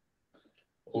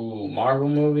 Ooh, Marvel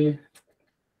movie.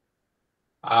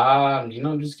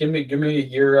 Just give me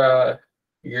your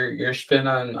Your spin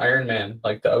on Iron Man,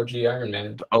 like the OG Iron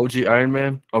Man. The OG Iron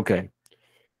Man? Okay.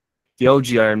 The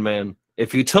OG Iron Man.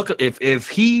 If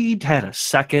he had a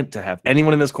second to have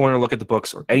anyone in this corner look at the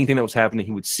books or anything that was happening,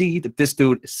 he would see that this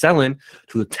dude is selling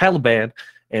to the Taliban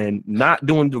and not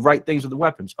doing the right things with the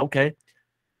weapons. Okay.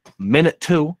 Minute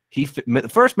 2, the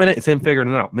first minute it's him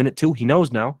figuring it out. Minute 2, he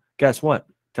knows now. Guess what?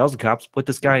 Tells the cops, put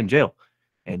this guy in jail.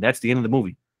 And that's the end of the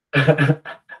movie.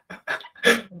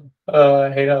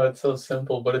 I hate how it's so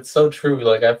simple, but it's so true.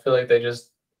 Like, I feel like they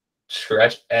just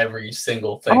stretch every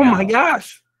single thing. Oh my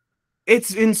gosh.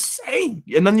 It's insane.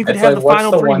 And then you could it's have like, the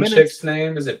final 3 minutes. What's the one chick's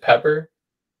name? Is it Pepper?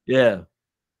 Yeah.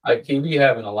 Like, he be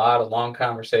having a lot of long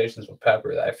conversations with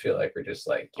Pepper that I feel like are just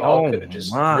like, y'all could have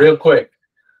just real quick.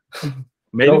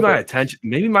 Maybe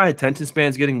my attention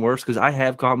span's getting worse because I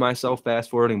have caught myself fast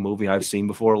forwarding a movie I've seen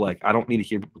before. Like, I don't need to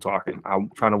hear people talking. I'm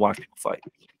trying to watch people fight.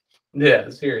 Yeah,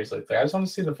 seriously. Like, I just want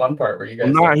to see the fun part where you guys.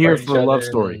 I'm not here for a love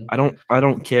story. I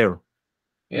don't care.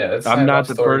 Yeah, that's I'm not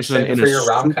the person in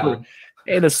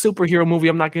a superhero movie.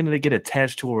 I'm not going to get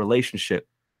attached to a relationship.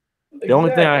 Exactly. The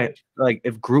only thing I like,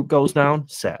 if Groot goes down,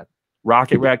 sad.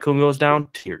 Rocket Raccoon goes down,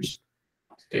 tears.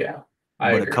 Yeah,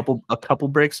 but agree. a couple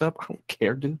breaks up, I don't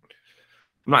care, dude.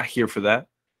 I'm not here for that.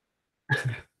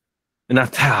 And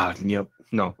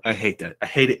no, I hate that. I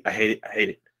hate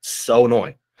it. So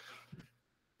annoying.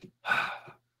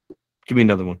 Give me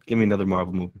another one. Give me another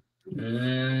Marvel movie.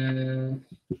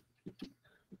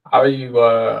 How are you?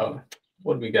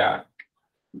 What do we got?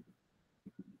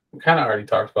 We kind of already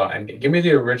talked about Endgame. Give me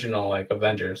the original, like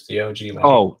Avengers, the OG one.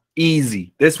 Oh,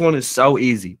 easy. This one is so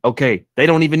easy. Okay, they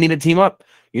don't even need to team up.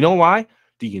 You know why?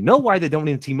 Do you know why they don't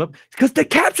need to team up? Because they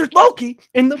captured Loki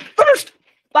in the first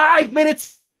 5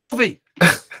 minutes of the movie.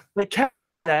 They captured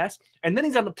his ass, and then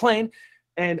he's on the plane,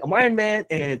 and Iron Man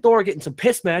and Thor getting some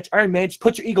piss match. Iron Man, just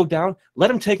put your ego down.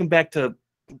 Let him take him back to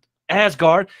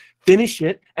Asgard. Finish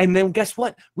it, and then guess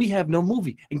what? We have no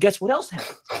movie. And guess what else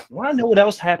happens? Want to know what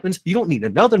else happens? You don't need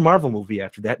another Marvel movie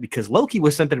after that because Loki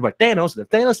was sent there by Thanos, and if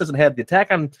Thanos doesn't have the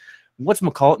attack on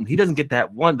whatchamacallit, and he doesn't get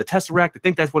that one, the Tesseract, I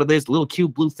think that's what it is, the little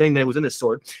cube blue thing that was in his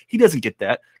sword. He doesn't get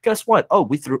that. Guess what? Oh,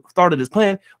 we started his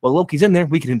plan. Well, Loki's in there.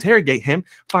 We can interrogate him,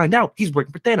 find out he's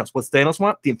working for Thanos. What's Thanos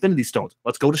want? The Infinity Stones.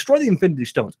 Let's go destroy the Infinity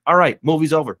Stones. All right,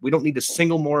 movie's over. We don't need a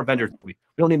single more Avengers movie.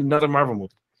 We don't need another Marvel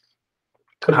movie.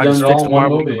 Could have done it all in one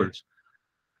movie. Universe.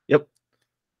 Yep.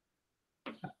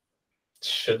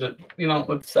 Should it?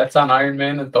 That's on Iron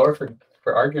Man and Thor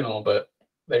for arguing all, but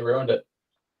they ruined it.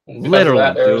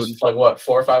 Literally, there was like what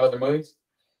 4 or 5 other movies.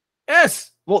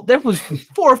 Yes. Well, there was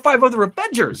 4 or 5 other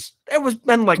Avengers. There was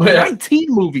been like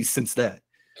 19 movies since that.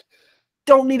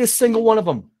 Don't need a single one of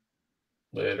them.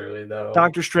 Literally, though.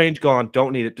 Doctor Strange gone.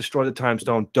 Don't need it. Destroy the Time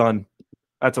Stone. Done.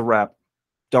 That's a wrap.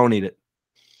 Don't need it.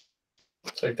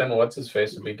 It's like then what's his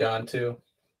face would be gone too.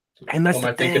 And that's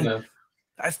the thing.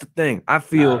 That's the thing. I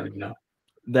feel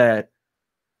that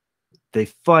they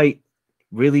fight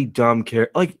really dumb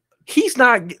characters. Like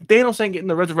Thanos ain't getting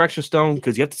the Resurrection Stone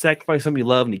because you have to sacrifice somebody you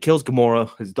love, and he kills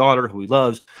Gamora, his daughter, who he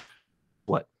loves.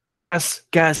 What?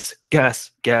 Guess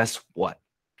what?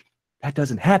 That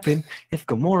doesn't happen if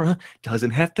Gamora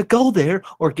doesn't have to go there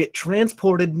or get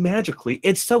transported magically.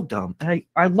 It's so dumb.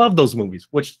 I love those movies,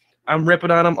 which I'm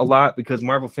ripping on them a lot because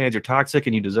Marvel fans are toxic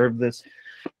and you deserve this.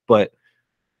 But,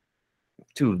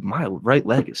 dude, my right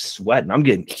leg is sweating. I'm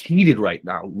getting heated right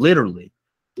now, literally.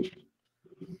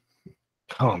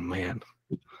 Oh, man.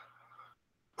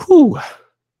 Whew.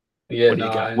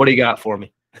 Yeah, what do you got for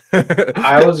me?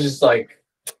 I was just like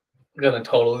gonna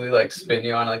totally like spin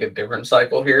you on like a different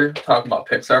cycle here, talking about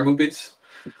Pixar movies.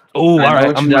 Oh, all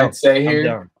right. I'm down. Say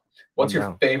here. What's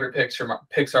your favorite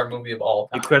Pixar movie of all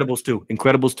time? Incredibles 2.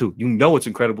 Incredibles 2. You know it's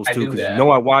Incredibles 2 because you know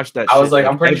I watched that. I was like,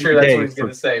 I'm pretty sure that's what he's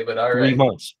gonna say, but all right. 3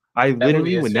 months. I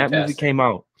literally when that movie came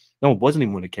out. No, it wasn't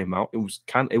even when it came out. It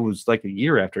was like a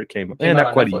year after it came out. And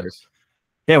not quite a year.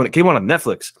 Yeah, when it came out on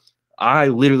Netflix, I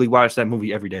literally watched that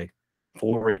movie every day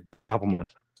for a couple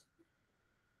months.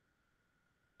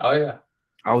 Oh yeah.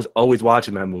 I was always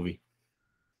watching that movie.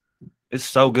 It's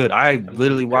so good. I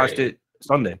literally watched it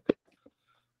Sunday.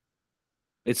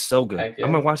 It's so good. I'm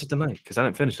gonna watch it tonight because I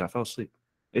didn't finish it. I fell asleep.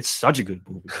 It's such a good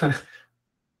movie.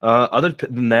 Other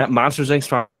than that, Monsters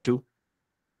Inc. 2.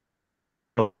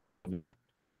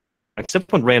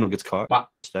 Except when Randall gets caught.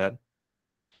 Sad.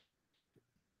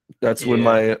 That's when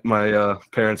my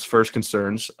parents' first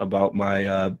concerns about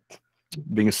my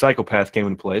being a psychopath came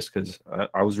into place because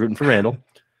I was rooting for Randall,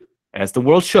 as the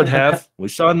world should have. We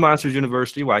saw in Monsters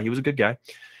University why he was a good guy.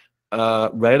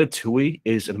 Ratatouille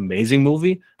is an amazing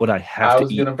movie, but I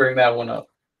was going to bring that one up.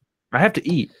 I have to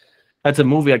eat. That's a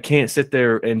movie I can't sit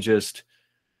there and just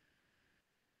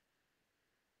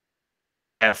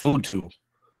have food too,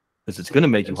 because it's gonna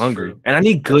make you hungry. And I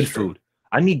need good food.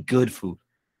 I need good food.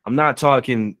 I'm not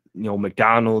talking,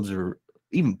 McDonald's or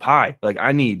even pie. Like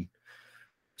I need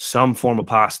some form of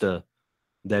pasta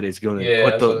that is gonna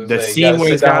put the scene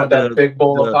where it's got that big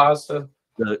bowl of pasta.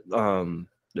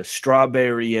 The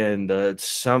strawberry and the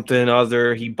something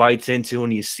other he bites into,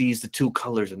 and he sees the two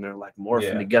colors and they're like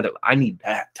morphing together. I need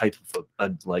that type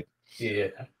of like. Yeah.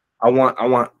 I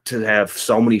want to have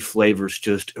so many flavors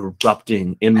just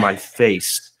erupting in my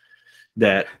face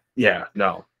that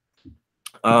no.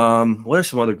 What are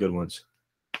some other good ones?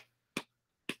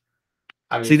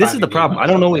 See, this is the problem. I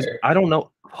don't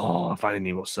know. Oh, Finding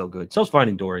Nemo is so good. So is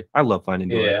Finding Dory. I love Finding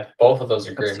Dory. Yeah, both of those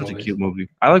are great. Such a cute movie.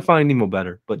 I like Finding Nemo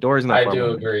better, but Dory's not. I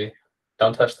do agree.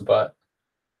 Don't touch the butt.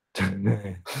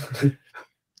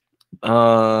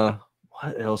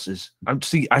 What else is?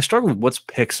 I struggle with what's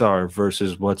Pixar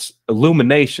versus what's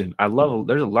Illumination. There's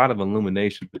a lot of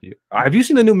Illumination video. Have you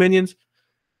seen the new Minions?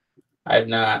 I have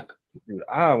not. Dude,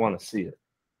 I want to see it.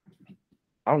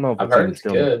 I don't know if I've heard it's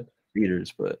good.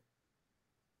 Theaters, but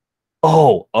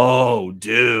oh,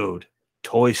 dude,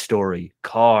 Toy Story,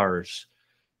 Cars.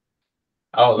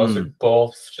 Oh, those are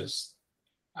both just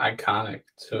iconic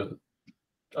to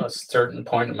a certain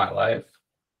point in my life.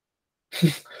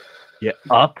 Yeah,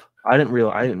 Up. I didn't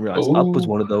realize Ooh. Up was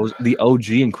one of those. The OG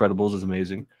Incredibles is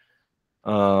amazing.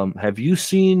 Have you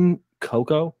seen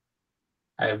Coco?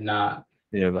 I have not.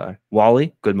 Yeah,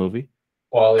 Wall-E, good movie.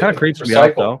 Wall-E kind of creeps me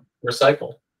out though.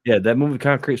 Recycle. Yeah, that movie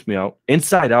kind of creeps me out.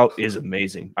 Inside Out is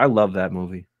amazing. I love that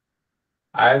movie.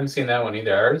 I haven't seen that one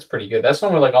either. I heard it's pretty good. That's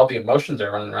one where like all the emotions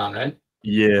are running around, right?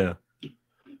 Yeah.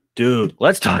 Dude,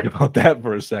 let's talk about that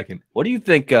for a second. What do you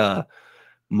think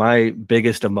my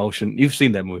biggest emotion? You've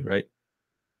seen that movie, right?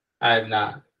 I have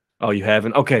not. Oh, you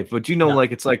haven't? Okay, but no.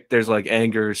 Like it's like there's like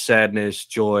anger, sadness,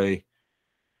 joy.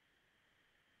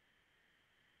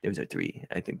 There's a 3.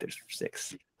 I think there's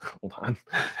 6. Hold on.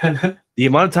 The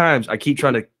amount of times I keep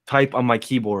trying to type on my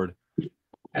keyboard.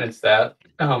 And it's that.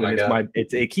 Oh my God.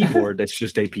 It's a keyboard that's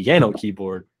just a piano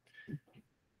keyboard. All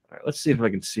right, let's see if I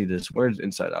can see this. Where does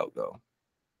Inside Out go?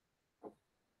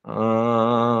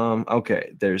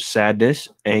 Okay, there's sadness,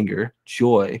 anger,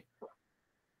 joy,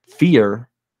 fear.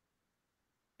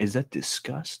 Is that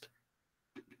disgust?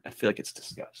 I feel like it's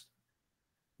disgust.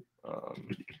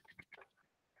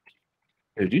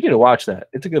 Dude, you need to watch that.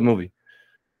 It's a good movie.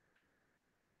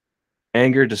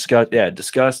 Anger, disgust. Yeah,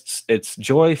 disgust. It's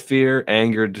joy, fear,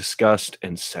 anger, disgust,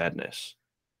 and sadness.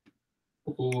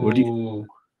 Have you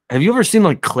ever seen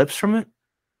like clips from it?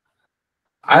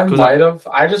 I might have.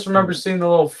 I just remember seeing the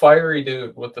little fiery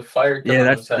dude with the fire. Yeah,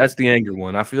 that's the anger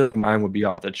one. I feel like mine would be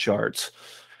off the charts.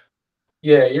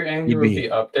 Yeah, your anger would be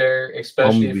up there,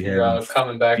 especially if you're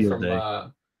coming back from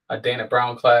a Dana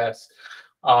Brown class.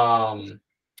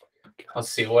 Let's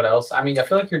see what else. I mean, I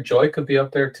feel like your joy could be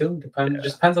up there too.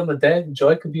 Just depends on the day.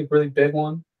 Joy could be a really big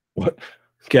one. What?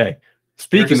 Okay.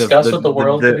 Speaking of disgust with the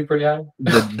world, could be pretty high.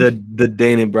 the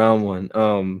Dana Brown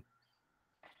one.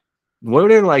 What are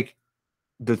they like?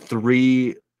 The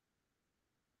 3,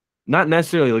 not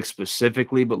necessarily like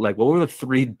specifically, but like what were the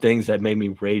 3 things that made me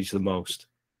rage the most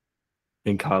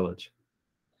in college?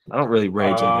 I don't really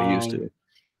rage like I used to,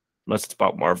 unless it's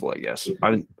about Marvel, I guess. I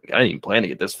didn't even plan to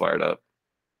get this fired up.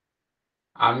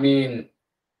 I mean,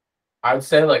 I'd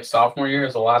say like sophomore year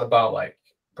is a lot about like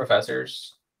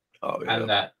professors. Oh yeah.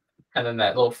 And then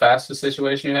that little FAFSA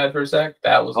situation you had for a sec,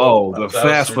 that was the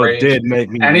FAFSA did make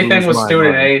me anything with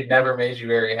student aid never made you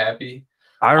very happy.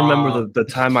 I remember the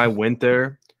time I went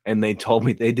there and they told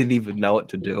me they didn't even know what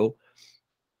to do.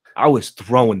 I was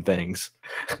throwing things.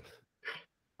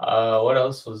 What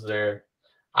else was there?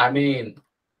 I mean,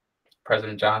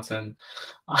 President Johnson.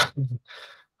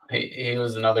 He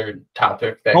was another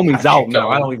topic that homie's out now.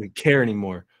 I don't even care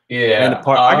anymore. Yeah. And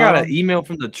I got an email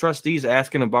from the trustees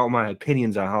asking about my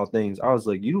opinions on how things. I was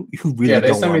like, you really don't.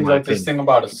 They sent me like this thing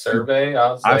about a survey.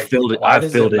 I filled it. I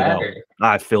filled it out.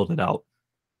 I filled it out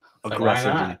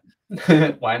aggressively.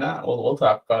 Like, why not? We'll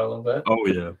talk about it a little bit. Oh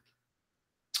yeah.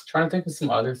 Trying to think of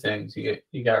some other things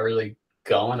you got really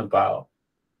going about.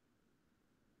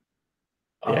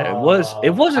 Yeah,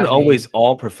 it wasn't always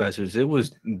all professors. It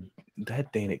was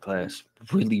that Dana class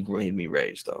really made me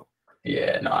rage though.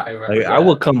 Yeah, no, I remember. I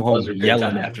would come home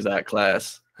yelling after that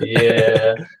class.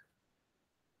 Yeah.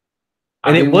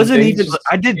 And it wasn't even.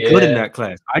 I did good in that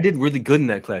class. I did really good in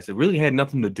that class. It really had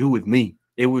nothing to do with me.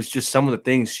 It was just some of the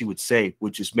things she would say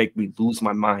would just make me lose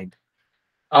my mind.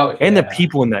 Oh, and the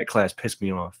people in that class pissed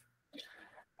me off.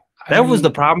 That was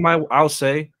the problem. I'll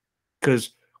say,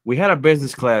 because we had our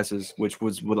business classes, which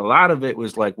was with a lot of it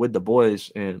was like with the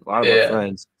boys and a lot of our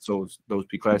friends. So those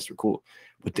classes were cool.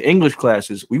 With the English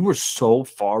classes, we were so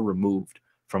far removed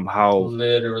from how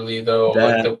literally though,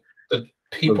 that, like the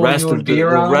people you would be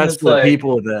around, the rest of the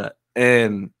people that,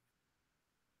 and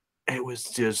it was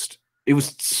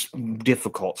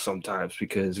difficult sometimes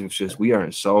because it was just we are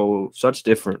in such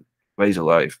different ways of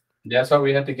life. That's why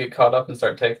we had to get caught up and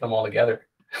start taking them all together.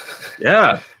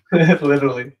 Yeah.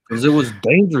 Literally, because it was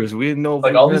dangerous. We didn't know if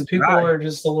like all these people are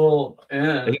just a little,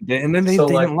 and then they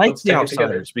didn't like the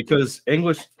outsiders because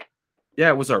English,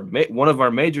 it was one of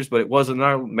our majors, but it wasn't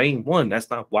our main one. That's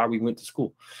not why we went to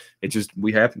school. It just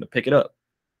we happened to pick it up.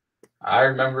 I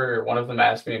remember one of them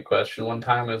asked me a question one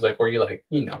time. It was like, "Were you like,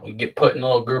 we get put in a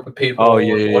little group of people,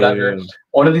 whatever." Yeah.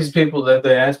 One of these people that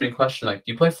they asked me a question like,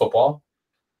 "Do you play football?"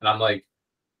 And I'm like,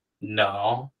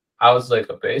 "No." I was like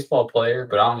a baseball player,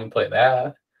 but I don't even play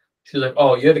that. She's like,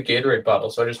 "Oh, you had a Gatorade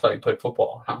bottle, so I just thought you played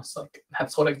football." And I was like,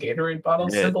 "That's what a Gatorade bottle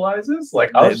symbolizes?"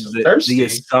 Like, I was just thirsty.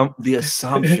 The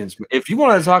assumptions. If you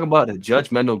want to talk about a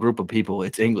judgmental group of people,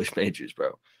 it's English majors,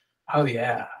 bro. Oh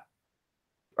yeah.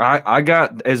 I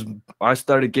got as I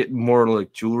started getting more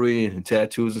like jewelry and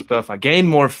tattoos and stuff. I gained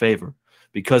more favor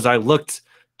because I looked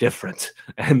different,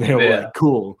 and they were like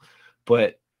cool.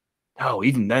 But no,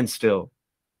 even then, still,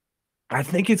 I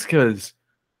think it's because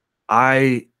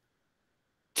I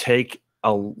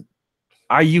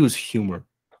use humor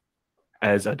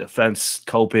as a defense,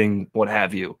 coping, what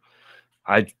have you.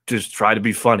 I just try to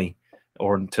be funny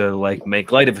or to like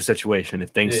make light of a situation. If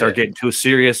things start getting too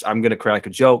serious, I'm gonna crack a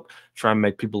joke, try and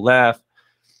make people laugh.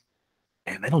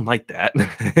 And they don't like that.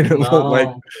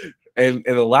 And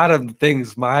a lot of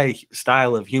things, my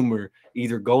style of humor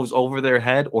either goes over their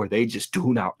head or they just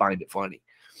do not find it funny.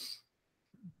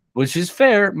 Which is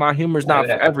fair. My humor is not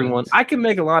for everyone. I can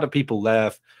make a lot of people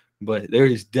laugh, but there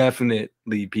is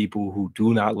definitely people who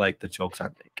do not like the jokes I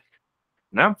make.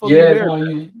 And I'm fully aware. Well,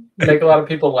 you make a lot of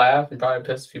people laugh and probably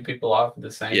piss a few people off at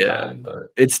the same time.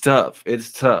 But it's tough.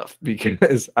 It's tough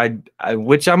because I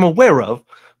which I'm aware of,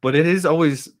 but it is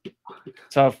always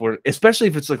tough for, especially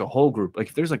if it's like a whole group. Like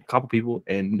if there's like a couple people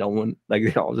and no one, like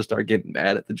they all just start getting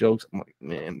mad at the jokes. I'm like,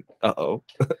 man,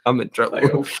 I'm in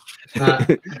trouble.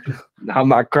 Not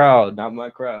my crowd. Not my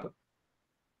crowd.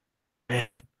 Man.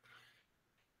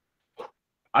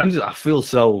 I feel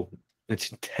so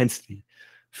much intensity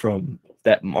from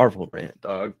that Marvel rant,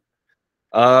 dog.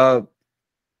 Let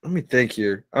me think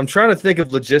here. I'm trying to think of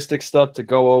logistic stuff to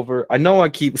go over. I know I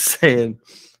keep saying,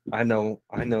 I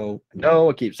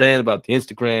keep saying about the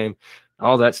Instagram,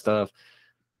 all that stuff.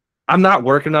 I'm not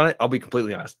working on it. I'll be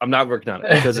completely honest. I'm not working on it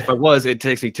because if I was, it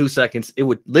takes me 2 seconds. It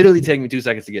would literally take me 2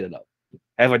 seconds to get it up.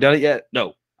 Have I done it yet?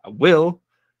 No, I will.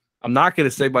 I'm not going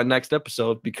to say my next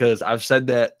episode because I've said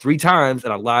that 3 times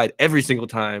and I lied every single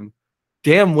time,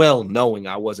 damn well knowing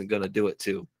I wasn't going to do it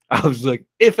too. I was like,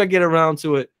 if I get around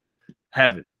to it,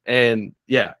 have it. And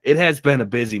yeah, it has been a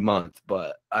busy month,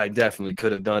 but I definitely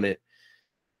could have done it.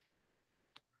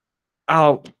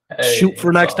 I'll shoot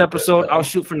for next episode. I'll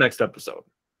shoot for next episode.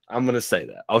 I'm going to say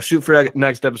that. I'll shoot for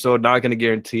next episode. Not going to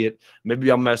guarantee it.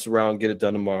 Maybe I'll mess around and get it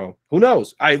done tomorrow. Who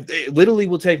knows? It literally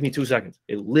will take me 2 seconds.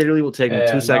 It literally will take me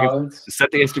 2 seconds to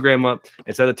set the Instagram up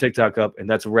and set the TikTok up, and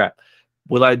that's a wrap.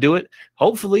 Will I do it?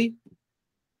 Hopefully.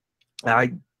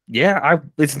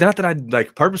 It's not that I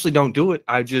like purposely don't do it.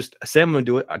 I just say I'm going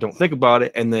to do it. I don't think about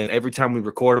it. And then every time we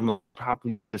record them, I'll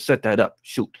probably set that up.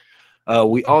 Shoot.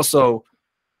 We also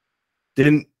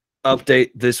didn't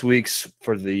update this week's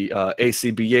for the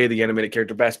ACBA, the Animated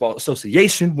Character Basketball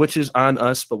Association, which is on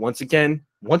us. But once again,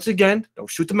 don't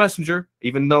shoot the messenger,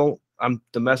 even though I'm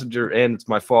the messenger and it's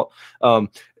my fault. Paul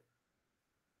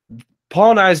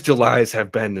and I's Julys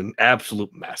have been an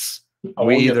absolute mess.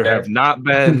 We either have not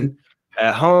been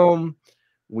at home,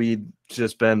 we've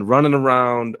just been running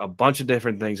around, a bunch of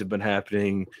different things have been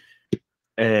happening.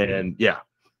 And yeah,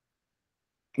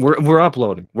 we're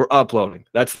uploading.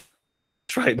 That's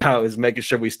right now is making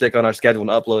sure we stick on our schedule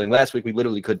and uploading. Last week we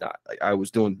literally could not. Like I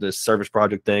was doing this service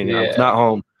project thing and I was not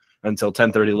home until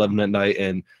 10:30, 11 at night,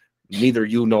 and neither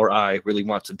you nor I really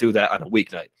want to do that on a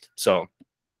weeknight. So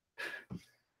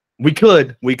we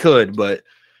could, but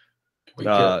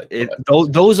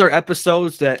those are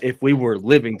episodes that if we were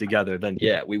living together, then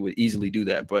yeah, we would easily do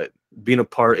that. But being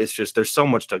apart, it's just there's so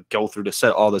much to go through to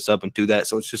set all this up and do that.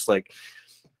 So it's just like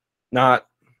not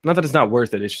that it's not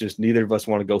worth it. It's just neither of us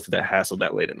want to go through that hassle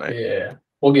that late at night. Yeah,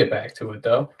 we'll get back to it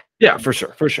though. Yeah, for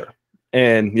sure.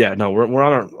 And yeah, no, we're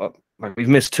on our we've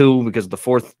missed 2 because of the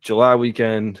 4th of July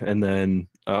weekend, and then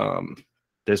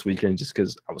this weekend just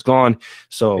because I was gone.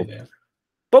 So,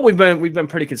 but we've been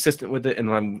pretty consistent with it,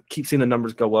 and I keep seeing the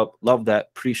numbers go up. Love that.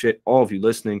 Appreciate all of you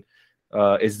listening.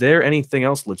 Is there anything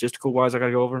else logistical wise I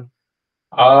gotta go over?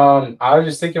 I was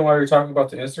just thinking while you were talking about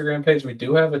the Instagram page, we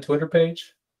do have a Twitter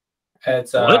page.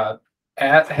 It's at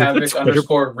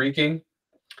 @havoc_wreaking,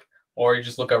 or you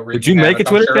just look up Wreaking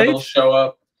Havoc. I'm sure it'll show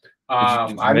up.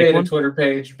 I made a Twitter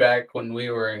page back when we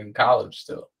were in college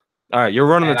still. All right, you're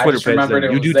running the Twitter page.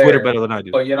 You do Twitter better than I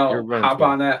do. But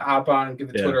hop on,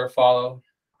 give the Twitter a follow.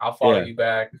 I'll follow you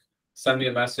back. Send me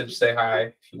a message, say hi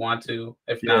if you want to.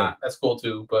 If not, that's cool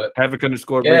too. But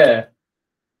Havoc_wreaking.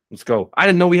 Let's go. I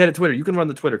didn't know we had a Twitter. You can run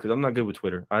the Twitter because I'm not good with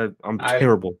Twitter. I'm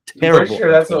terrible. I'm pretty sure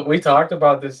that's what we talked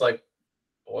about. This what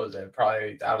was it?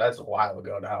 Probably that's a while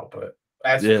ago now, but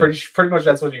that's pretty much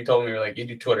that's what you told me. You're like, you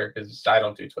do Twitter because I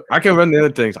don't do Twitter. I can run the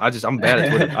other things. I'm bad at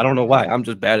Twitter. I don't know why. I'm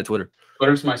just bad at Twitter.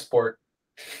 Twitter's my sport.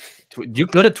 You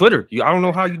good at Twitter. I don't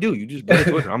know how you do. You just good at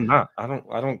Twitter. I'm not. I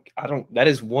don't. That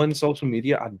is one social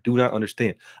media I do not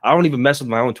understand. I don't even mess with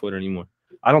my own Twitter anymore.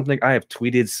 I don't think I have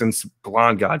tweeted since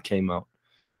Blonde God came out.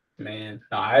 Man,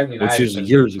 no, I've been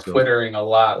years ago. Twittering a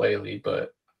lot lately,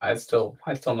 but I still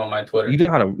know my Twitter. You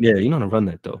know how to you know how to run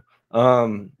that though.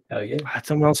 Hell yeah.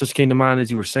 Something else just came to mind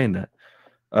as you were saying that.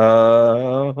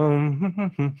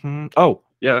 Oh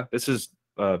yeah, this is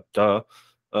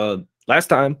last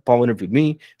time Paul interviewed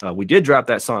me, we did drop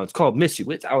that song. It's called Miss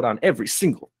You. It's out on every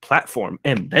single platform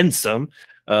and then some.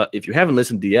 If you haven't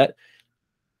listened to it yet,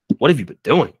 what have you been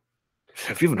doing?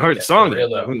 If you haven't heard the song,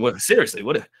 seriously,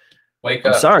 what? Wake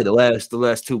up. I'm sorry, the last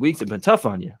 2 weeks have been tough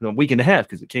on you. A week and a half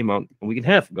because it came out a week and a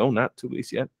half ago, not 2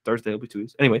 weeks yet. Thursday will be 2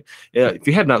 weeks. Anyway, if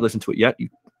you have not listened to it yet, you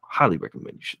highly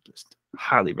recommend you should listen.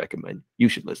 Highly recommend you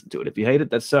should listen to it. If you hate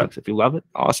it, that sucks. If you love it,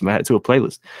 awesome. Add it to a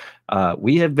playlist.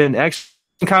 We have been actually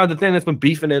kind of the thing that's been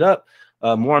beefing it up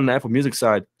more on the Apple Music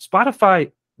side.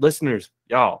 Spotify listeners,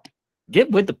 y'all,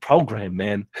 get with the program,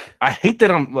 man. I hate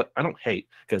that I don't hate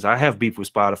because I have beef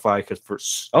with Spotify because for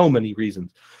so many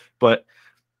reasons, but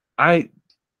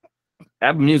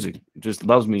Apple Music just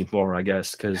loves me more, I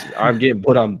guess, because I'm getting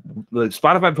put on.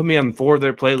 Spotify put me on 4 of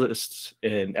their playlists,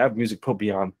 and Apple Music put me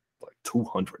on like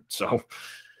 200. So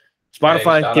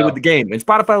Spotify, get with the game, and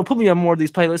Spotify will put me on more of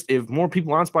these playlists if more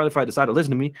people on Spotify decide to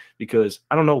listen to me. Because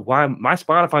I don't know why my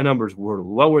Spotify numbers were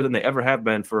lower than they ever have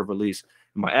been for a release.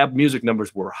 My Apple Music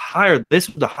numbers were higher. This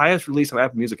was the highest release of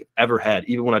Apple Music ever had,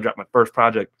 even when I dropped my first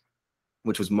project,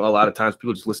 which was a lot of times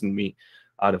people just listen to me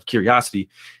out of curiosity.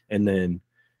 And then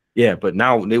but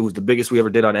now it was the biggest we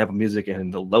ever did on Apple Music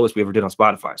and the lowest we ever did on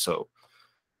Spotify. So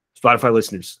Spotify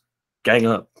listeners, gang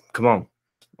up, come on,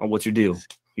 what's your deal?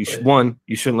 You shouldn't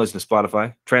listen to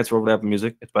Spotify. Transfer over to Apple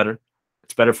Music. It's better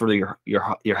for your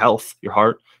health, your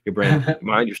heart, your brain, your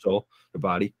mind, your soul, your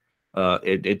body.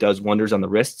 It does wonders on the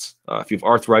wrists. If you have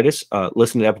arthritis,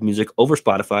 listen to Apple Music over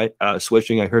Spotify.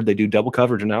 Switching, I heard they do double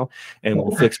coverage now and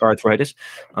will fix arthritis.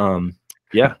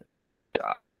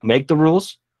 Make the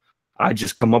rules. I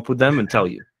just come up with them and tell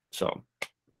you. So,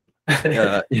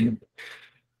 I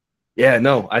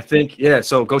think,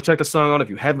 so go check the song out if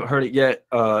you haven't heard it yet.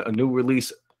 A new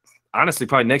release, honestly,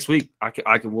 probably next week.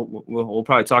 We'll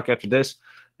probably talk after this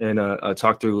and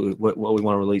talk through what we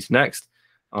want to release next.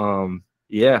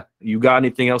 You got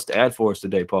anything else to add for us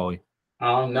today, Paulie?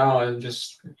 No,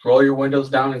 just roll your windows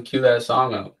down and cue that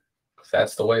song up.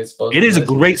 That's the way it's supposed to be. It is a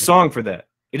great song for that.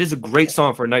 It is a great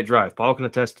song for a night drive. Paul can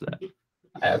attest to that.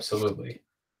 Absolutely.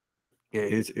 Yeah,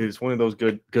 it's one of those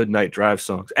good night drive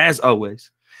songs. As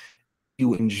always,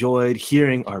 you enjoyed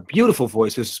hearing our beautiful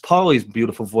voices, Paulie's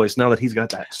beautiful voice, now that he's got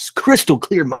that crystal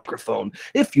clear microphone.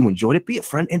 If you enjoyed it, be a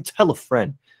friend and tell a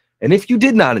friend. And if you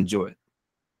did not enjoy it,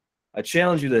 I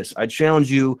challenge you this. I challenge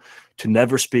you to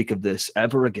never speak of this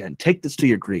ever again. Take this to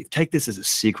your grave. Take this as a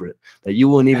secret that you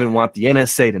wouldn't even want the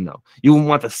NSA to know. You wouldn't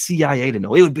want the CIA to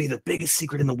know. It would be the biggest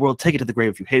secret in the world. Take it to the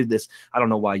grave. If you hated this, I don't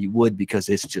know why you would, because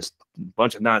it's just a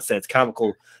bunch of nonsense,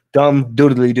 comical, dumb,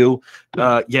 doodly-doo.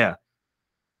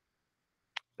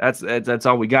 That's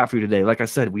all we got for you today. Like I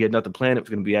said, we had nothing planned. It was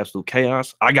going to be absolute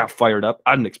chaos. I got fired up.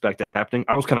 I didn't expect that happening.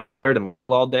 I was kind of tired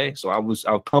all day, so I was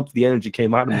pumped. The energy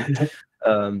came out of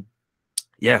me.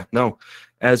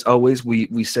 As always,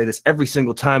 we say this every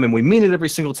single time, and we mean it every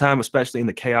single time, especially in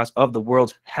the chaos of the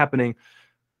world happening.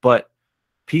 But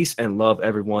peace and love,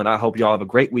 everyone. I hope y'all have a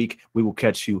great week. We will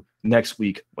catch you next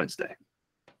week, Wednesday.